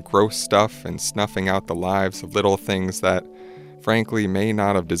stepping on gross stuff and snuffing out the lives of little things that, frankly, may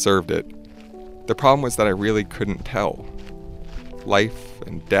not have deserved it. The problem was that I really couldn't tell. Life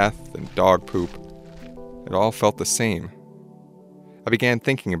and death and dog poop, it all felt the same. I began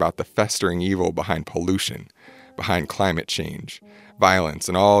thinking about the festering evil behind pollution, behind climate change, violence,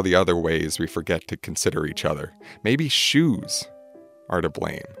 and all the other ways we forget to consider each other. Maybe shoes are to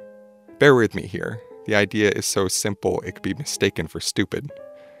blame. Bear with me here. The idea is so simple it could be mistaken for stupid.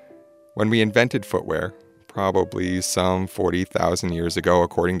 When we invented footwear, probably some 40,000 years ago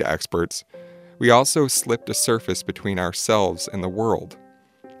according to experts, we also slipped a surface between ourselves and the world.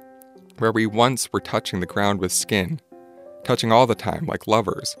 Where we once were touching the ground with skin, touching all the time like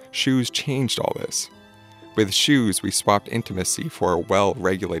lovers, shoes changed all this. With shoes, we swapped intimacy for a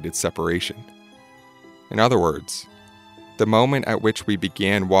well-regulated separation. In other words, the moment at which we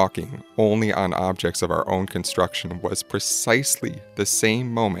began walking only on objects of our own construction was precisely the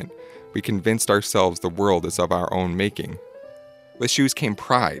same moment we convinced ourselves the world is of our own making. With shoes came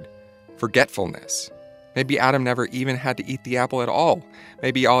pride, forgetfulness. Maybe Adam never even had to eat the apple at all.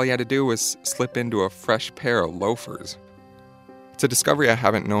 Maybe all he had to do was slip into a fresh pair of loafers. It's a discovery I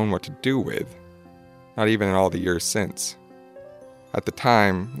haven't known what to do with, not even in all the years since. At the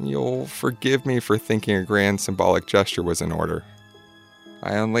time, you'll forgive me for thinking a grand symbolic gesture was in order.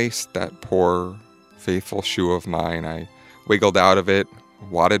 I unlaced that poor, faithful shoe of mine. I wiggled out of it,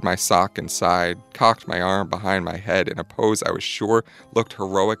 wadded my sock inside, cocked my arm behind my head in a pose I was sure looked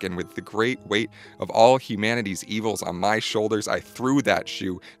heroic, and with the great weight of all humanity's evils on my shoulders, I threw that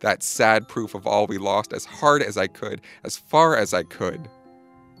shoe, that sad proof of all we lost, as hard as I could, as far as I could.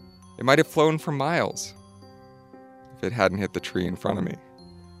 It might have flown for miles if it hadn't hit the tree in front of me.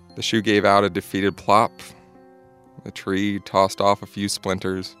 The shoe gave out a defeated plop, The tree tossed off a few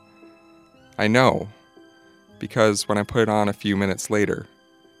splinters. I know, because when I put it on a few minutes later,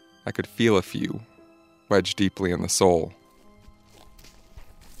 I could feel a few wedged deeply in the sole.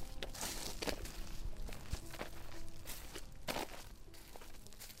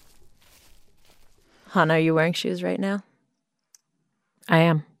 Hannah, are you wearing shoes right now? I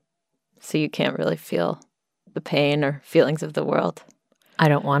am. So you can't really feel the pain or feelings of the world? I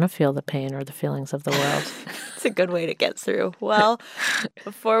don't want to feel the pain or the feelings of the world. It's a good way to get through. Well,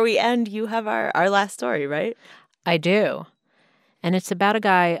 before we end, you have our last story, right? I do. And it's about a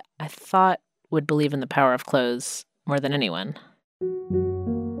guy I thought would believe in the power of clothes more than anyone.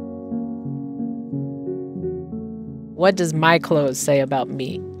 What does my clothes say about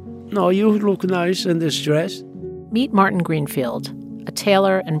me? No, you look nice in this dress. Meet Martin Greenfield, a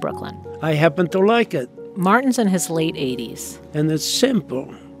tailor in Brooklyn. I happen to like it. Martin's in his late 80s. And it's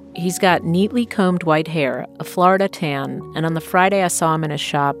simple. He's got neatly combed white hair, a Florida tan, and on the Friday I saw him in his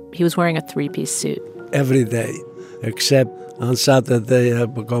shop, he was wearing a three-piece suit. Every day, except on Saturday I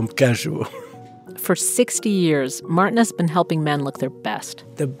become casual. For 60 years, Martin has been helping men look their best.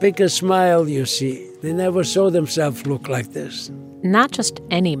 The biggest smile you see, they never saw themselves look like this. Not just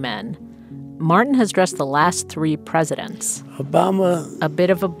any men. Martin has dressed the last 3 presidents. Obama. A bit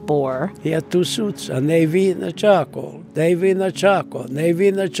of a bore. He had 2 suits, a navy and a charcoal. Navy and a charcoal. Navy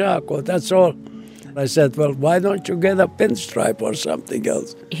and a charcoal. That's all. I said, well, why don't you get a pinstripe or something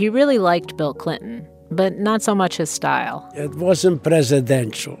else? He really liked Bill Clinton, but not so much his style. It wasn't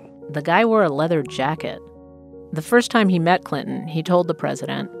presidential. The guy wore a leather jacket. The first time he met Clinton, he told the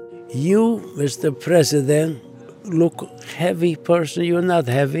president, "You, Mr. President, look heavy person. You're not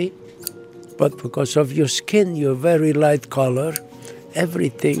heavy. But because of your skin, you're very light color.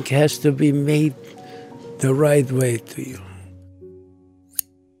 Everything has to be made the right way to you."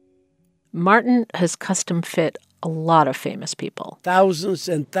 Martin has custom fit a lot of famous people. Thousands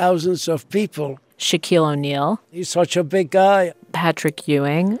and thousands of people. Shaquille O'Neal. He's such a big guy. Patrick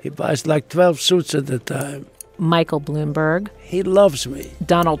Ewing. He buys like 12 suits at a time. Michael Bloomberg. He loves me.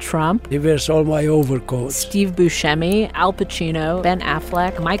 Donald Trump. He wears all my overcoats. Steve Buscemi, Al Pacino, Ben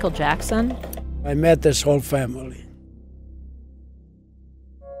Affleck, Michael Jackson. I met this whole family.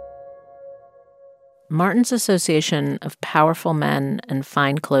 Martin's association of powerful men and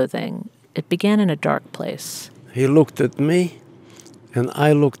fine clothing, it began in a dark place. He looked at me, and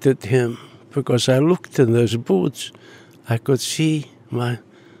I looked at him. Because I looked in those boots, I could see my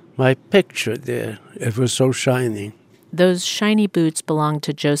picture there. It was so shiny. Those shiny boots belonged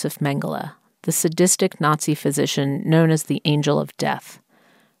to Joseph Mengele, the sadistic Nazi physician known as the Angel of Death.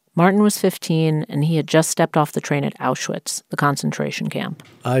 Martin was 15, and he had just stepped off the train at Auschwitz, the concentration camp.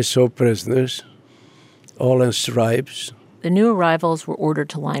 I saw prisoners, all in stripes. The new arrivals were ordered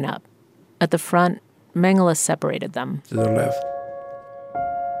to line up. At the front, Mengele separated them. To the left.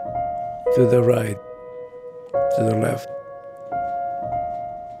 To the right. To the left.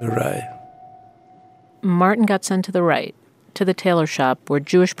 The right. Martin got sent to the right, to the tailor shop where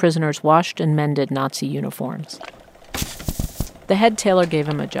Jewish prisoners washed and mended Nazi uniforms. The head tailor gave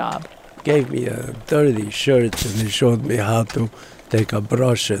him a job. Gave me a dirty shirt, and he showed me how to take a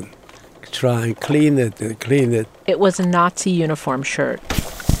brush and try and clean it and clean it. It was a Nazi uniform shirt.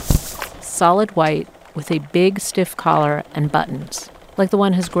 Solid white with a big stiff collar and buttons, like the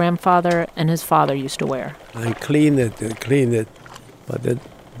one his grandfather and his father used to wear. I clean it, but the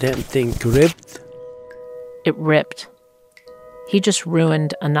damn thing ripped. It ripped. He just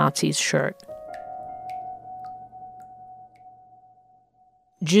ruined a Nazi's shirt.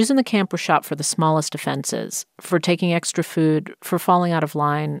 Jews in the camp were shot for the smallest offenses, for taking extra food, for falling out of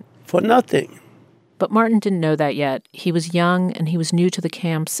line. For nothing. But Martin didn't know that yet. He was young, and he was new to the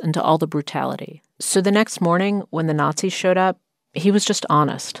camps and to all the brutality. So the next morning, when the Nazis showed up, he was just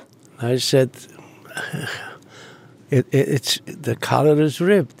honest. I said, it's the collar is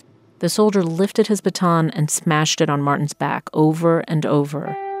ripped. The soldier lifted his baton and smashed it on Martin's back over and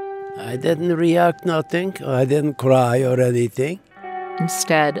over. I didn't react nothing. I didn't cry or anything.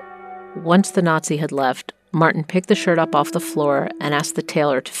 Instead, once the Nazi had left, Martin picked the shirt up off the floor and asked the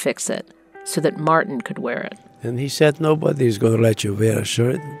tailor to fix it so that Martin could wear it. And he said, nobody's going to let you wear a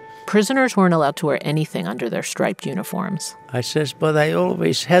shirt. Prisoners weren't allowed to wear anything under their striped uniforms. I says, but I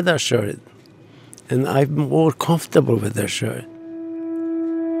always had a shirt, and I'm more comfortable with a shirt.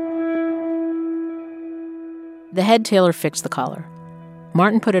 The head tailor fixed the collar.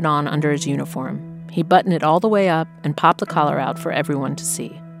 Martin put it on under his uniform. He buttoned it all the way up and popped the collar out for everyone to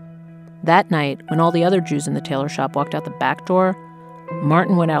see. That night, when all the other Jews in the tailor shop walked out the back door,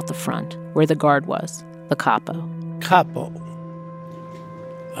 Martin went out the front, where the guard was, the capo. Capo.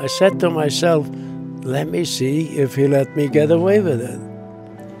 I said to myself, let me see if he let me get away with it.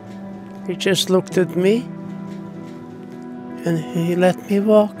 He just looked at me and he let me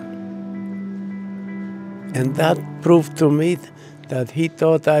walk. And that proved to me that he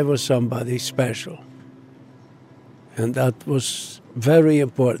thought I was somebody special. And that was very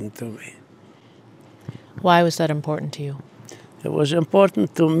important to me. Why was that important to you? It was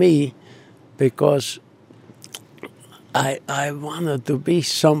important to me because I wanted to be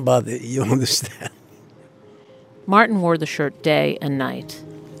somebody, you understand? Martin wore the shirt day and night.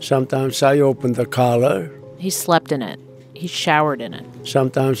 Sometimes I opened the collar. He slept in it. He showered in it.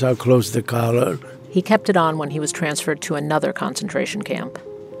 Sometimes I closed the collar. He kept it on when he was transferred to another concentration camp.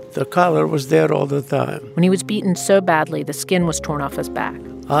 The collar was there all the time. When he was beaten so badly, the skin was torn off his back.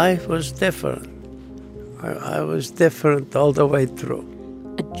 I was different. I was different all the way through.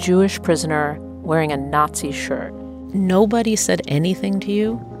 A Jewish prisoner wearing a Nazi shirt. Nobody said anything to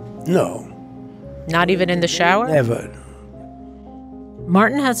you? No. Not even in the shower? Never.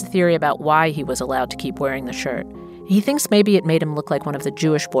 Martin has a theory about why he was allowed to keep wearing the shirt. He thinks maybe it made him look like one of the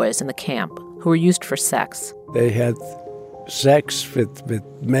Jewish boys in the camp who were used for sex. They had sex with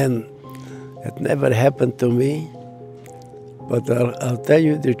men. It never happened to me. But I'll tell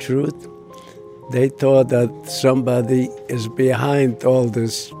you the truth. They thought that somebody is behind all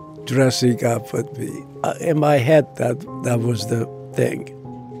this dressing up with me. In my head, that was the thing.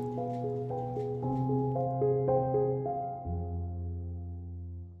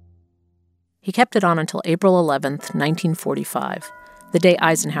 He kept it on until April 11th, 1945, the day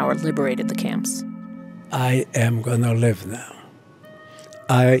Eisenhower liberated the camps. I am gonna live now.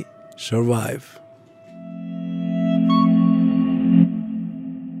 I survive.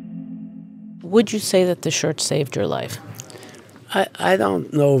 Would you say that the shirt saved your life? I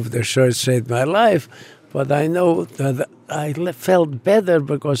don't know if the shirt saved my life, but I know that I felt better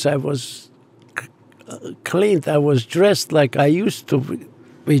because I was cleaned. I was dressed like I used to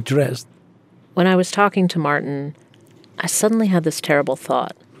be dressed. When I was talking to Martin, I suddenly had this terrible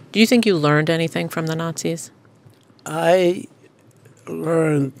thought. Do you think you learned anything from the Nazis? I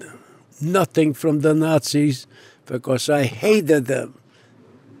learned nothing from the Nazis because I hated them.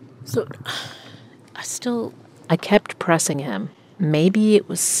 So I kept pressing him. Maybe it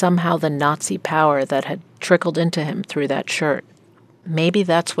was somehow the Nazi power that had trickled into him through that shirt. Maybe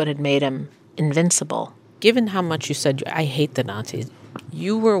that's what had made him invincible. Given how much you said, I hate the Nazis,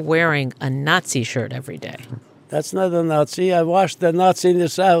 you were wearing a Nazi shirt every day. That's not a Nazi. I washed the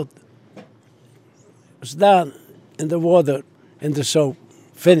Nazi-ness out. It was down in the water, in the soap.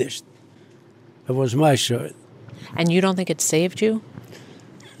 Finished. It was my shirt. And you don't think it saved you?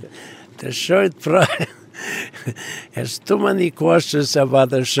 The shirt has too many questions about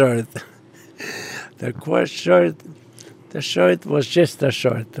the shirt. The shirt was just a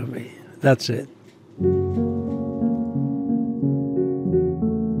shirt to me. That's it.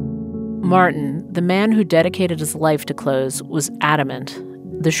 Martin, the man who dedicated his life to clothes, was adamant.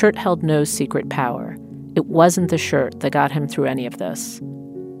 The shirt held no secret power. It wasn't the shirt that got him through any of this.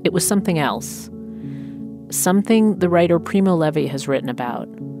 It was something else. Something the writer Primo Levi has written about.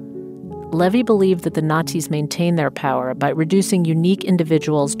 Levi believed that the Nazis maintained their power by reducing unique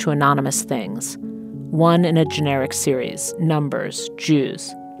individuals to anonymous things. One in a generic series, numbers,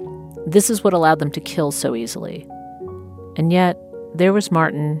 Jews. This is what allowed them to kill so easily. And yet, there was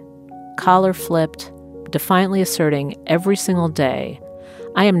Martin, collar flipped, defiantly asserting every single day,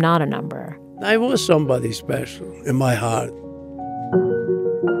 I am not a number. I was somebody special in my heart.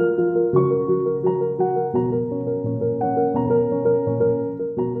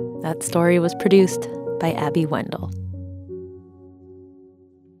 That story was produced by Abby Wendell.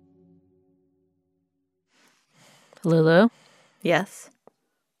 Lulu? Yes?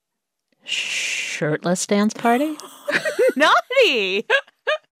 Shirtless dance party? Naughty!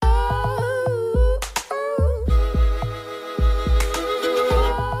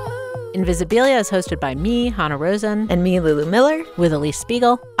 Invisibilia is hosted by me, Hannah Rosen. And me, Lulu Miller. With Elise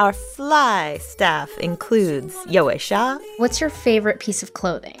Spiegel. Our fly staff includes Yoe Shah. What's your favorite piece of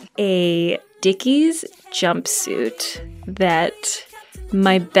clothing? A Dickies jumpsuit that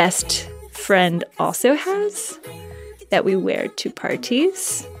my best friend also has, that we wear to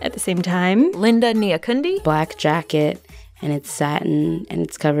parties at the same time. Linda Niakundi. Black jacket, and it's satin, and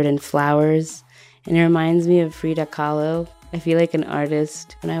it's covered in flowers. And it reminds me of Frida Kahlo. I feel like an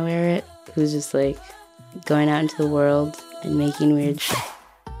artist when I wear it, who's just like going out into the world and making weird shit.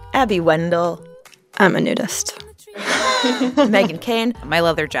 Abby Wendell. I'm a nudist. Megan Kane. My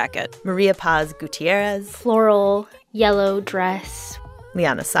leather jacket. Maria Paz Gutierrez. Floral yellow dress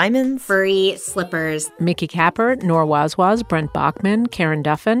Liana Simons, Furry Slippers, Mickey Capper, Nora Wazwaz, Brent Bachman, Karen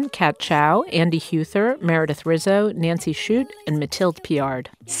Duffin, Kat Chow, Andy Huther, Meredith Rizzo, Nancy Shute, and Mathilde Piard.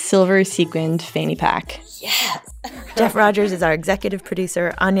 Silver sequined fanny pack. Jeff Rogers is our executive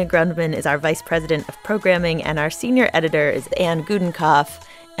producer. Anya Grundman is our vice president of programming. And our senior editor is Anne Gudenkauf.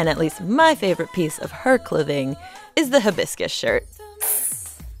 And at least my favorite piece of her clothing is the hibiscus shirt.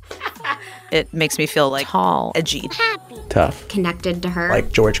 It makes me feel like tall, edgy, happy, tough, connected to her,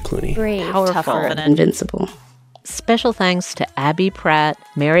 like George Clooney, brave, powerful, invincible. Special thanks to Abby Pratt,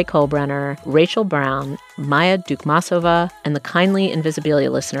 Mary Kolbrenner, Rachel Brown, Maya Dukmasova, and the kindly Invisibilia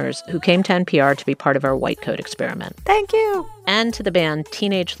listeners who came to NPR to be part of our White Coat experiment. Thank you! And to the band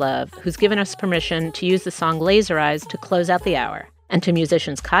Teenage Love, who's given us permission to use the song Laser Eyes to close out the hour. And to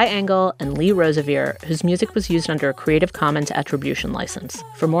musicians Kai Engel and Lee Rosevere, whose music was used under a Creative Commons Attribution license.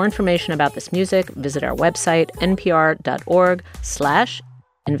 For more information about this music, visit our website,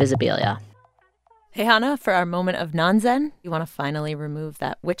 npr.org/Invisibilia. Hey, Hannah, for our moment of non-zen, you want to finally remove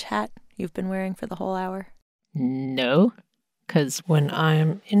that witch hat you've been wearing for the whole hour? No, because when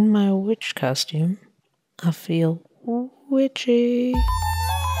I'm in my witch costume, I feel witchy.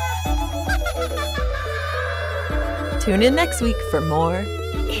 Tune in next week for more